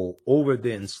control over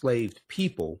the enslaved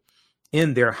people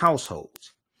in their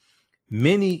households.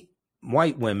 Many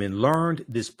white women learned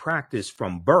this practice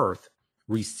from birth,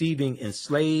 receiving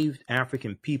enslaved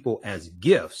African people as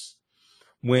gifts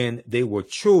when they were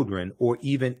children or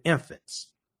even infants.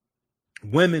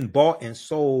 Women bought and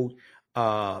sold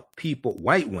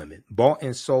white women bought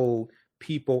and sold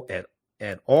people at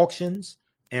auctions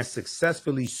and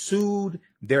successfully sued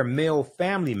their male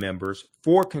family members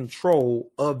for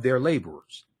control of their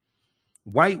laborers.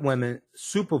 White women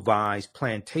supervised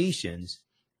plantations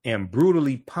and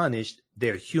brutally punished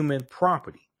their human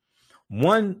property.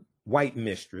 One white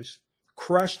mistress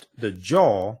crushed the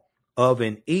jaw of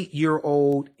an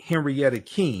 8-year-old Henrietta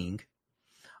King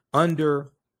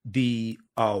under the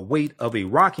weight of a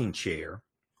rocking chair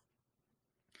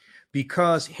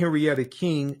because Henrietta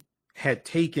King had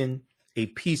taken a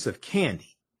piece of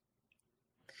candy.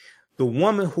 The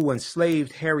woman who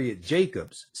enslaved Harriet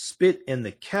Jacobs spit in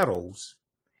the kettles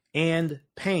and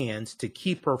pans to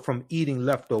keep her from eating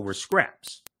leftover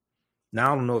scraps.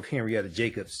 Now, I don't know if Henrietta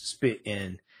Jacobs spit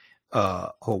in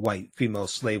her white female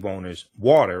slave owners'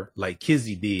 water like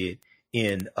Kizzy did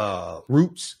in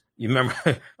Roots. You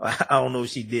remember? I don't know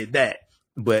if she did that,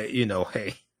 but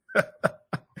hey.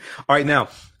 All right, now,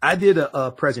 I did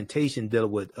a presentation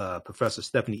dealing with Professor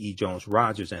Stephanie E. Jones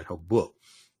Rogers and her book,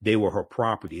 They Were Her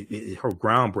Property, her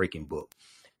groundbreaking book.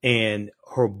 And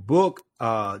her book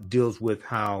deals with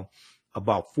how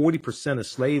about 40% of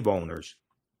slave owners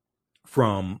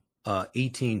from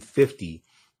 1850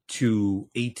 to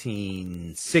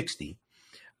 1860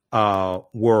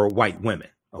 were white women.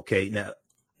 Okay, now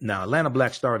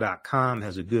AtlantaBlackStar.com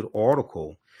has a good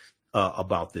article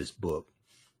about this book,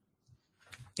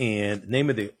 and the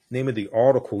name of the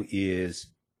article is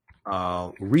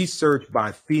 "Research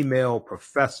by Female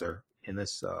Professor." And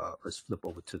let's flip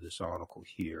over to this article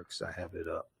here because I have it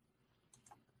up.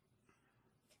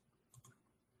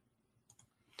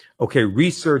 Okay,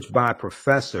 research by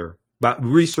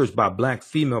Black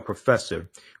female professor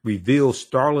reveals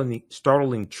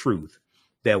startling truth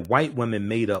that white women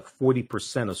made up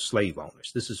 40% of slave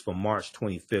owners. This is from March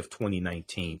 25th,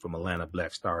 2019 from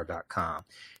AtlantaBlackStar.com.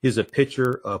 Here's a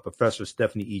picture of Professor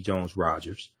Stephanie E. Jones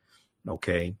Rogers.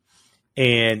 Okay.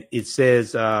 And it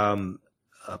says,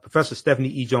 Professor Stephanie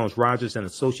E. Jones Rogers, an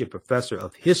associate professor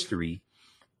of history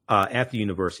at the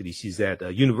university. She's at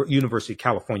University of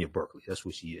California, Berkeley. That's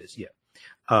what she is. Yeah.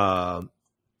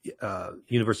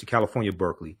 University of California,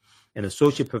 Berkeley. An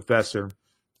associate professor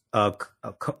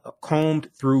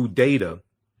combed through data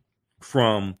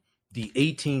from the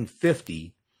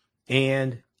 1850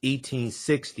 and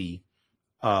 1860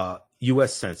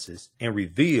 U.S. Census and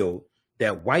revealed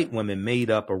that white women made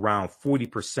up around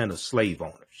 40% of slave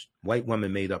owners. White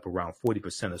women made up around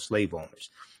 40% of slave owners.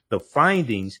 The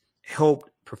findings helped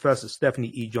Professor Stephanie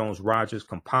E. Jones Rogers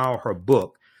compile her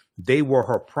book, They Were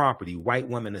Her Property, White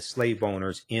Women as Slave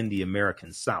Owners in the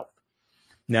American South.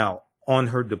 Now, on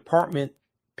her department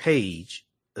page,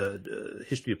 the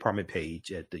history department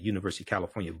page at the University of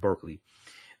California, Berkeley,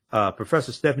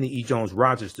 Professor Stephanie E. Jones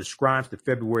Rogers describes the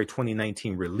February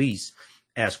 2019 release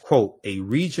as, quote, a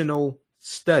regional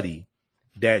study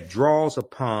that draws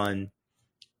upon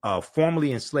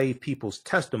formerly enslaved people's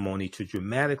testimony to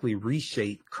dramatically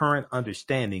reshape current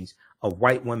understandings of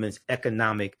white women's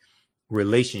economic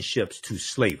relationships to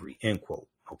slavery, end quote.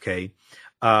 Okay.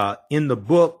 In the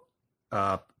book,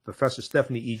 Professor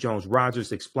Stephanie E. Jones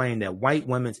Rogers explained that white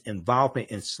women's involvement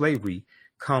in slavery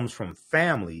comes from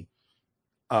family,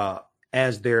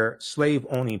 as their slave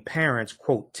owning parents,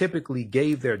 quote, typically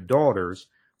gave their daughters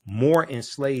more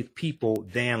enslaved people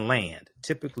than land,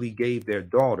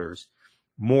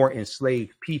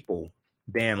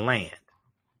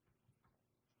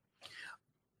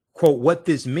 Quote, what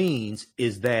this means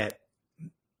is that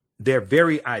their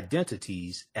very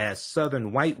identities as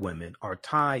Southern white women are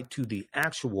tied to the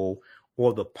actual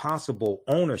or the possible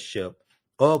ownership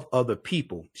of other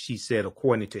people, she said,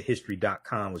 according to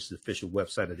History.com, which is the official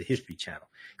website of the History Channel,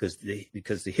 because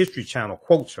the History Channel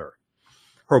quotes her.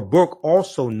 Her book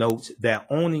also notes that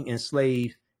owning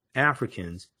enslaved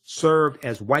Africans served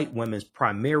as white women's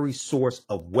primary source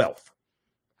of wealth.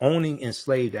 Owning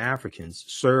enslaved Africans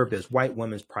served as white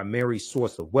women's primary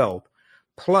source of wealth,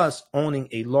 plus owning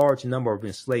a large number of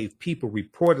enslaved people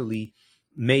reportedly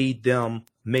made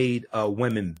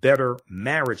women better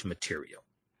marriage material.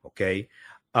 Okay.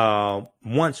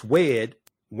 Once wed,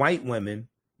 white women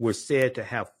were said to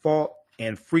have fought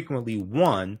and frequently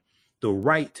won the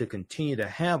right to continue to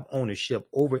have ownership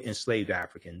over enslaved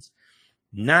Africans,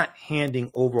 not handing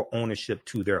over ownership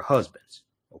to their husbands.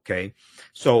 Okay.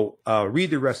 So read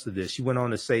the rest of this. She went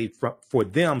on to say, for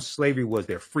them, slavery was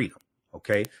their freedom.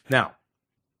 Okay. Now,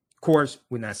 of course,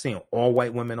 we're not saying all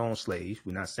white women owned slaves.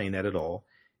 We're not saying that at all.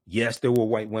 Yes, there were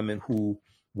white women who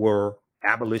were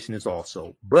abolitionists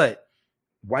also, but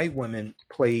white women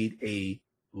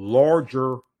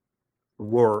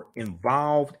were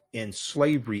involved in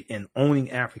slavery and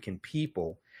owning African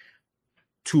people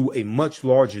to a much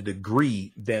larger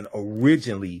degree than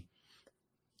originally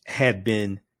had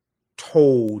been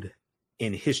told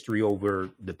in history over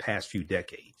the past few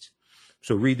decades.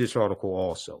 So read this article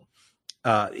also.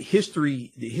 The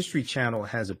History Channel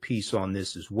has a piece on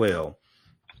this as well.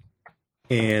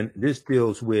 And this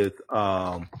deals with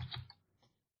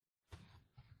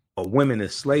women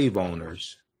as slave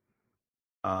owners.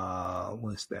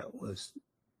 What's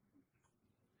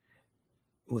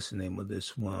the name of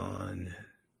this one?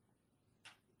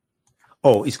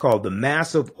 Oh, it's called The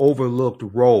Massive Overlooked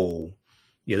Role.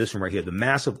 Yeah, this one right here. The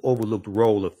Massive Overlooked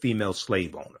Role of Female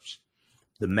Slave Owners.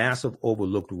 The Massive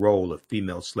Overlooked Role of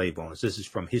Female Slave Owners. This is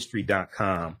from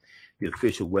History.com, the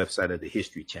official website of the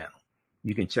History Channel.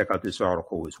 You can check out this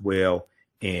article as well.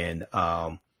 And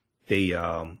they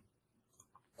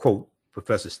quote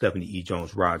Professor Stephanie E.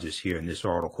 Jones Rogers here in this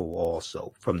article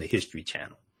also from the History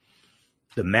Channel.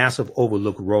 The Massive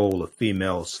Overlooked Role of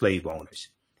Female Slave Owners.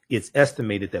 It's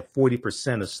estimated that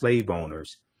 40% of slave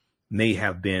owners may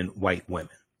have been white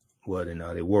women. Well,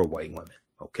 they were white women.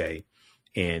 Okay.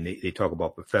 And they talk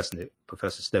about Professor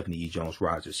Stephanie E. Jones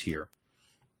Rogers here.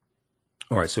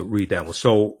 All right, so read that one.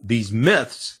 So these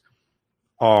myths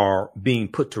are being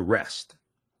put to rest.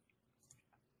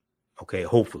 Okay,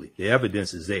 hopefully the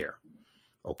evidence is there.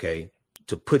 Okay,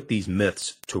 to put these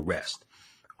myths to rest.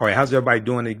 All right, how's everybody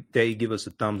doing today? Give us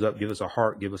a thumbs up, give us a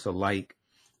heart, give us a like.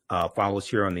 Follow us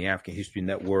here on the African History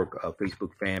Network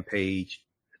Facebook fan page.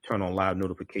 Turn on live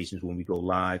notifications when we go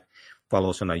live.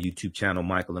 Follow us on our YouTube channel,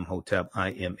 Michael Imhotep,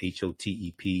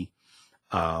 IMHOTEP.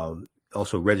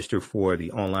 Also register for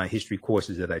the online history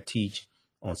courses that I teach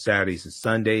on Saturdays and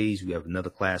Sundays. We have another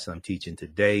class that I'm teaching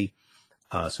today.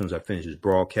 As soon as I finish this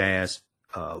broadcast,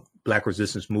 Black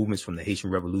resistance movements from the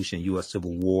Haitian Revolution, U.S.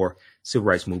 Civil War, Civil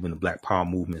Rights Movement, the Black Power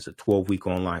movement. It's a 12-week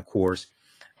online course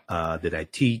that I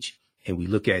teach. And we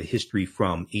look at history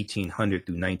from 1800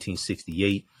 through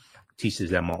 1968.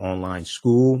 Teaches at my online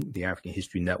school, the African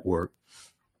History Network.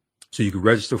 So you can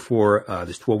register for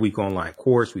this 12-week online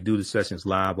course. We do the sessions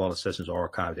live. All the sessions are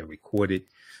archived and recorded.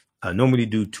 Normally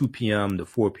do 2 p.m. to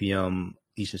 4 p.m.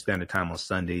 Eastern Standard Time on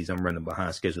Sundays. I'm running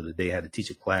behind schedule today. I had to teach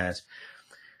a class.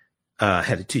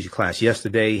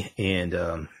 Yesterday, and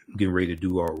getting ready to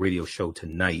do our radio show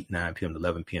tonight, 9 p.m. to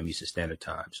 11 p.m. Eastern Standard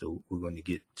Time. So we're going to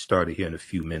get started here in a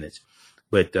few minutes.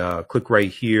 But click right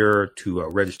here to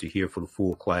register here for the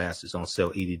full class. It's on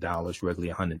sale $80,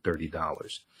 regularly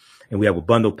 $130. And we have a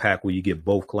bundle pack where you get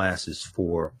both classes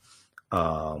for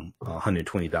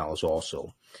 $120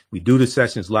 also. We do the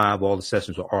sessions live. All the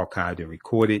sessions are archived and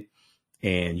recorded,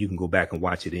 and you can go back and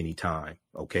watch it anytime.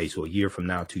 Okay, so a year from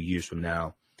now, 2 years from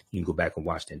now, you can go back and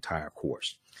watch the entire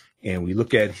course. And we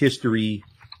look at history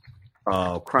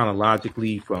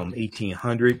chronologically from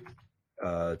 1800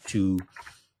 to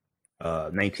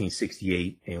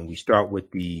 1968. And we start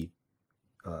with the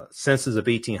census of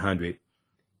 1800,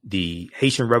 the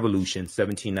Haitian Revolution,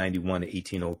 1791 to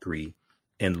 1803,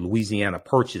 and the Louisiana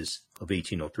Purchase of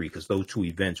 1803, because those two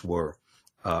events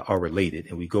are related.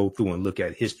 And we go through and look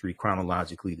at history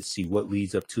chronologically to see what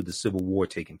leads up to the Civil War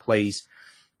taking place.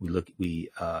 We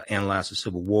analyze the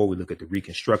Civil War. We look at the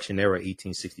Reconstruction era,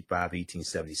 1865,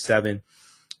 1877,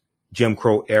 Jim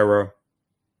Crow era,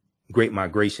 Great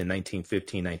Migration,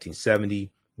 1915,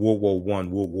 1970, World War I,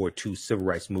 World War II, Civil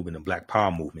Rights Movement, and Black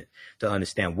Power movement, to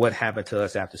understand what happened to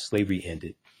us after slavery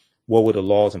ended. What were the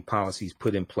laws and policies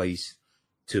put in place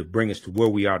to bring us to where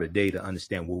we are today, to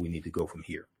understand where we need to go from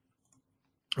here.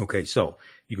 Okay, so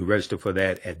you can register for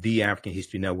that at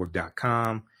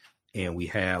theafricanhistorynetwork.com. And we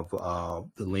have the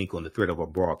link on the thread of our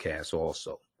broadcast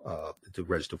also to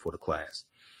register for the class.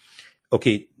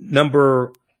 Okay,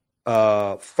 number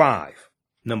five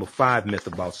myth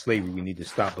about slavery we need to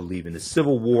stop believing. The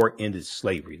Civil War ended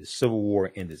slavery. The Civil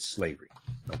War ended slavery.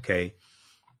 Okay.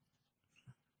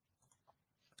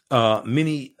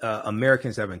 Many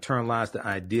Americans have internalized the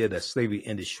idea that slavery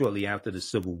ended shortly after the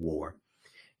Civil War.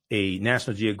 A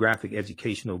National Geographic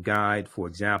educational guide, for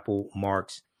example,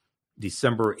 marks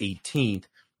December 18th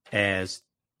as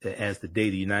the day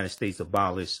the United States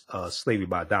abolished slavery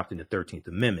by adopting the 13th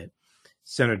Amendment.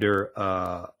 Senator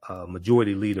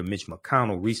Majority Leader Mitch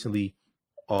McConnell recently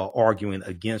arguing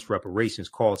against reparations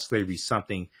called slavery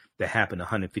something that happened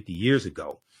 150 years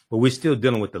ago. But we're still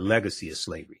dealing with the legacy of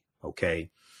slavery, okay?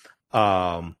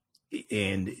 And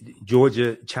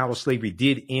Georgia chattel slavery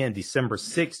did end December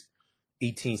 6th,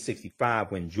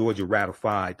 1865, when Georgia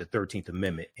ratified the 13th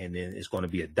Amendment, and then it's going to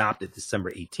be adopted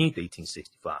December 18th,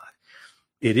 1865.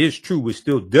 It is true we're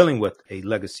still dealing with a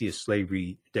legacy of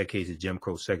slavery, decades of Jim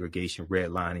Crow segregation,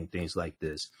 redlining, things like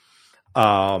this.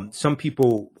 Some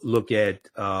people look at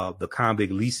the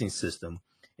convict leasing system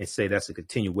and say that's a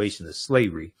continuation of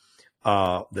slavery.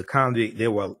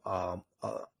 There were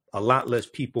a lot less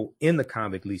people in the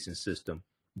convict leasing system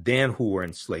than who were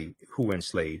enslaved.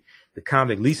 The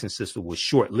convict leasing system was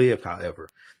short-lived, however,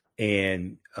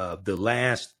 and the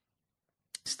last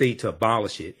state to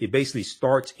abolish it basically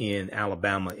starts in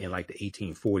Alabama in like the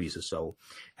 1840s or so.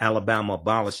 Alabama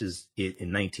abolishes it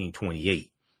in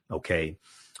 1928. Okay.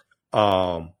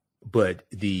 But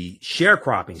the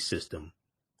sharecropping system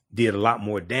did a lot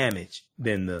more damage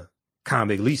than the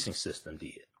convict leasing system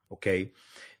did. Okay.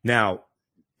 Now,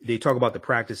 they talk about the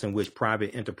practice in which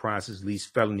private enterprises lease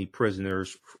felony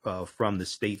prisoners from the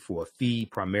state for a fee,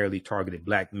 primarily targeted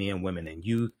Black men, women, and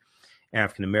youth.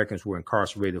 African Americans were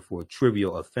incarcerated for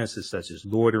trivial offenses such as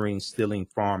loitering, stealing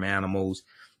farm animals,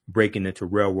 breaking into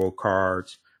railroad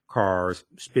cars,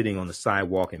 spitting on the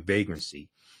sidewalk, and vagrancy.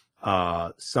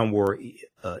 Some were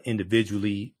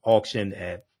individually auctioned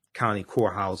at county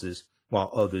courthouses, while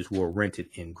others were rented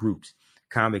in groups.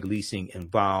 Convict leasing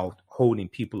involved holding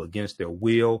people against their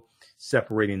will,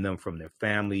 separating them from their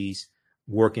families,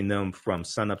 working them from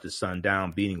sun up to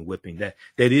sundown, beating, whipping. That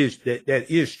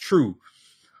is true.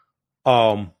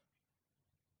 But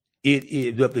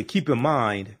keep in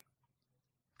mind,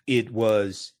 it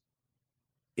was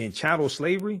in chattel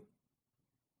slavery.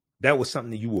 That was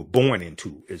something that you were born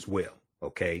into as well.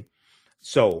 Okay.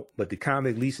 So, but the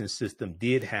convict leasing system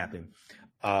did happen,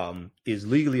 is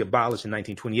legally abolished in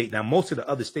 1928. Now, most of the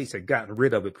other states had gotten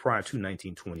rid of it prior to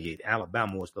 1928.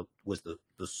 Alabama was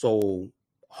the sole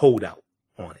holdout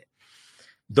on it.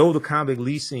 Though the convict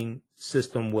leasing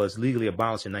system was legally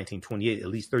abolished in 1928, at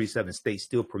least 37 states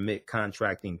still permit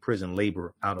contracting prison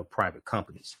labor out of private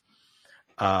companies.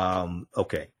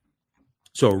 Okay.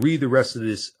 So read the rest of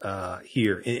this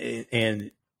here,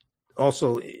 and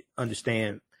also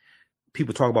understand,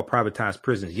 people talk about privatized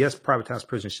prisons. Yes, privatized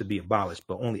prisons should be abolished,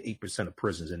 but only 8% of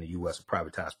prisons in the U.S. are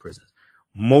privatized prisons.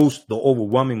 The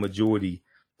overwhelming majority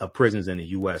of prisons in the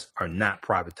U.S. are not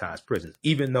privatized prisons.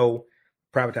 Even though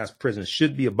privatized prisons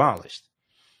should be abolished,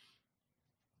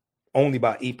 only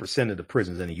about 8% of the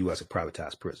prisons in the U.S. are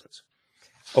privatized prisons.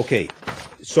 Okay,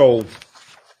 so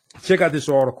check out this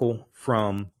article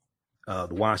from the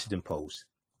Washington Post.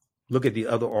 Look at the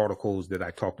other articles that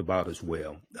I talked about as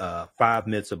well. 5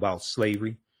 myths about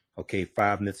slavery. Okay,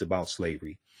 5 myths about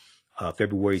slavery.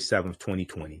 February 7th,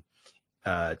 2020.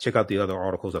 Check out the other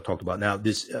articles I talked about. Now,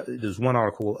 there's one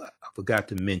article I forgot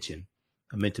to mention.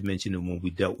 I meant to mention it when we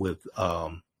dealt with,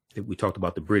 we talked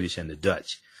about the British and the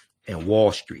Dutch and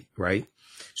Wall Street, right?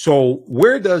 So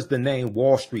where does the name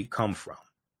Wall Street come from?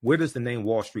 Where does the name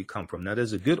Wall Street come from? Now,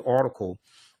 there's a good article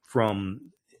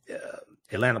from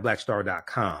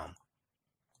AtlantaBlackStar.com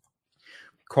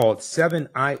called 7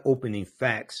 Eye-Opening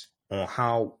Facts on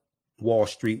How Wall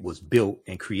Street Was Built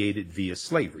and Created Via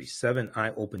Slavery. 7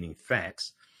 Eye-Opening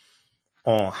Facts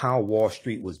on How Wall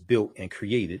Street Was Built and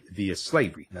Created Via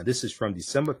Slavery. Now, this is from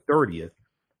December 30th,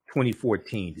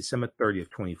 2014. December 30th,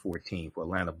 2014 for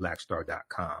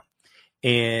AtlantaBlackStar.com.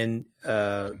 And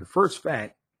the first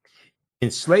fact,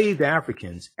 enslaved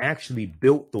Africans actually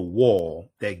built the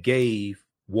wall that gave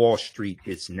Wall Street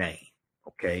its name.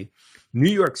 Okay.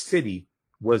 New York City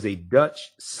was a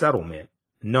Dutch settlement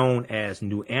known as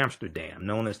New Amsterdam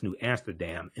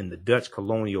in the Dutch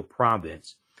colonial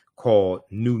province called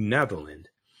New Netherland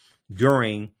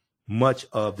during much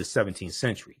of the 17th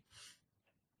century.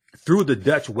 Through the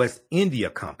Dutch West India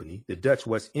Company, the Dutch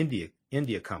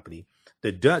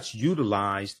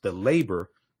utilized the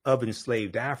labor of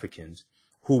enslaved Africans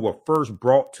who were first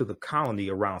brought to the colony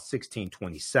around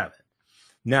 1627.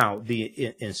 Now,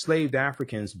 the enslaved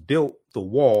Africans built the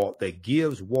wall that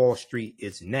gives Wall Street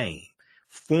its name,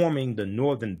 forming the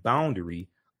northern boundary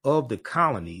of the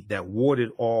colony that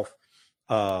warded off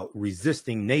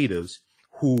resisting natives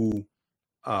who,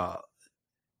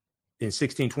 in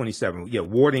 1627,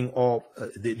 warding off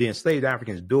the enslaved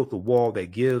Africans built the wall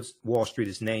that gives Wall Street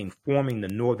its name, forming the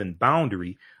northern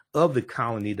boundary of the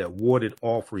colony that warded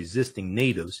off resisting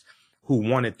natives who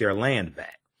wanted their land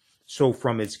back. So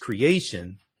from its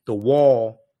creation, the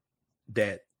wall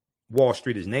that Wall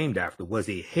Street is named after was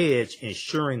a hedge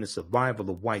ensuring the survival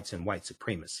of whites and white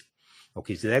supremacy.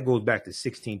 Okay, so that goes back to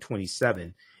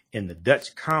 1627 in the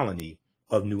Dutch colony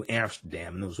of New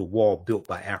Amsterdam, and it was a wall built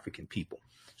by African people.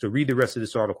 So read the rest of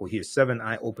this article here, 7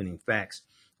 eye-opening facts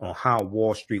on how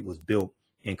Wall Street was built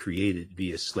and created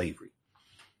via slavery.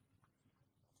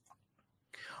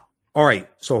 All right,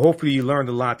 so hopefully you learned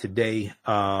a lot today.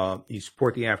 You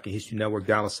support the African History Network,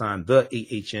 $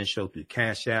 the AHN Show through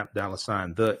Cash App,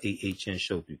 $ the AHN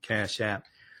Show through Cash App,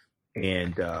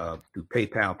 and through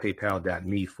PayPal,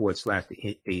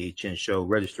 paypal.me/the AHN Show.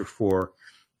 Register for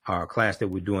our class that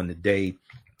we're doing today,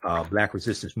 Black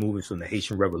Resistance Movements from the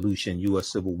Haitian Revolution, U.S.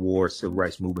 Civil War, Civil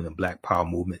Rights Movement, and Black Power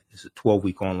Movement. It's a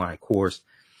 12-week online course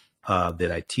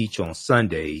that I teach on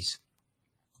Sundays.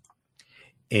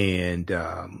 And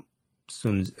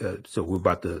so we're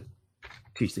about to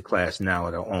teach the class now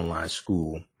at our online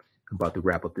school. I'm about to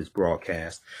wrap up this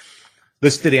broadcast.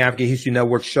 Listen to the African History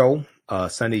Network show,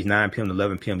 Sundays, 9 p.m. to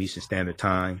 11 p.m. Eastern Standard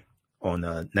Time on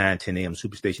 9:10 a.m.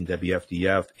 Superstation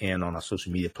WFDF, and on our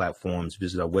social media platforms.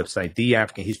 Visit our website,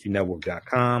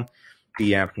 theafricanhistorynetwork.com,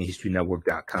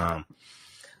 theafricanhistorynetwork.com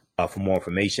for more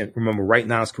information. Remember, right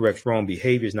now is correct, wrong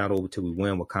behavior is not over till we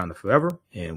win. Wakanda forever. And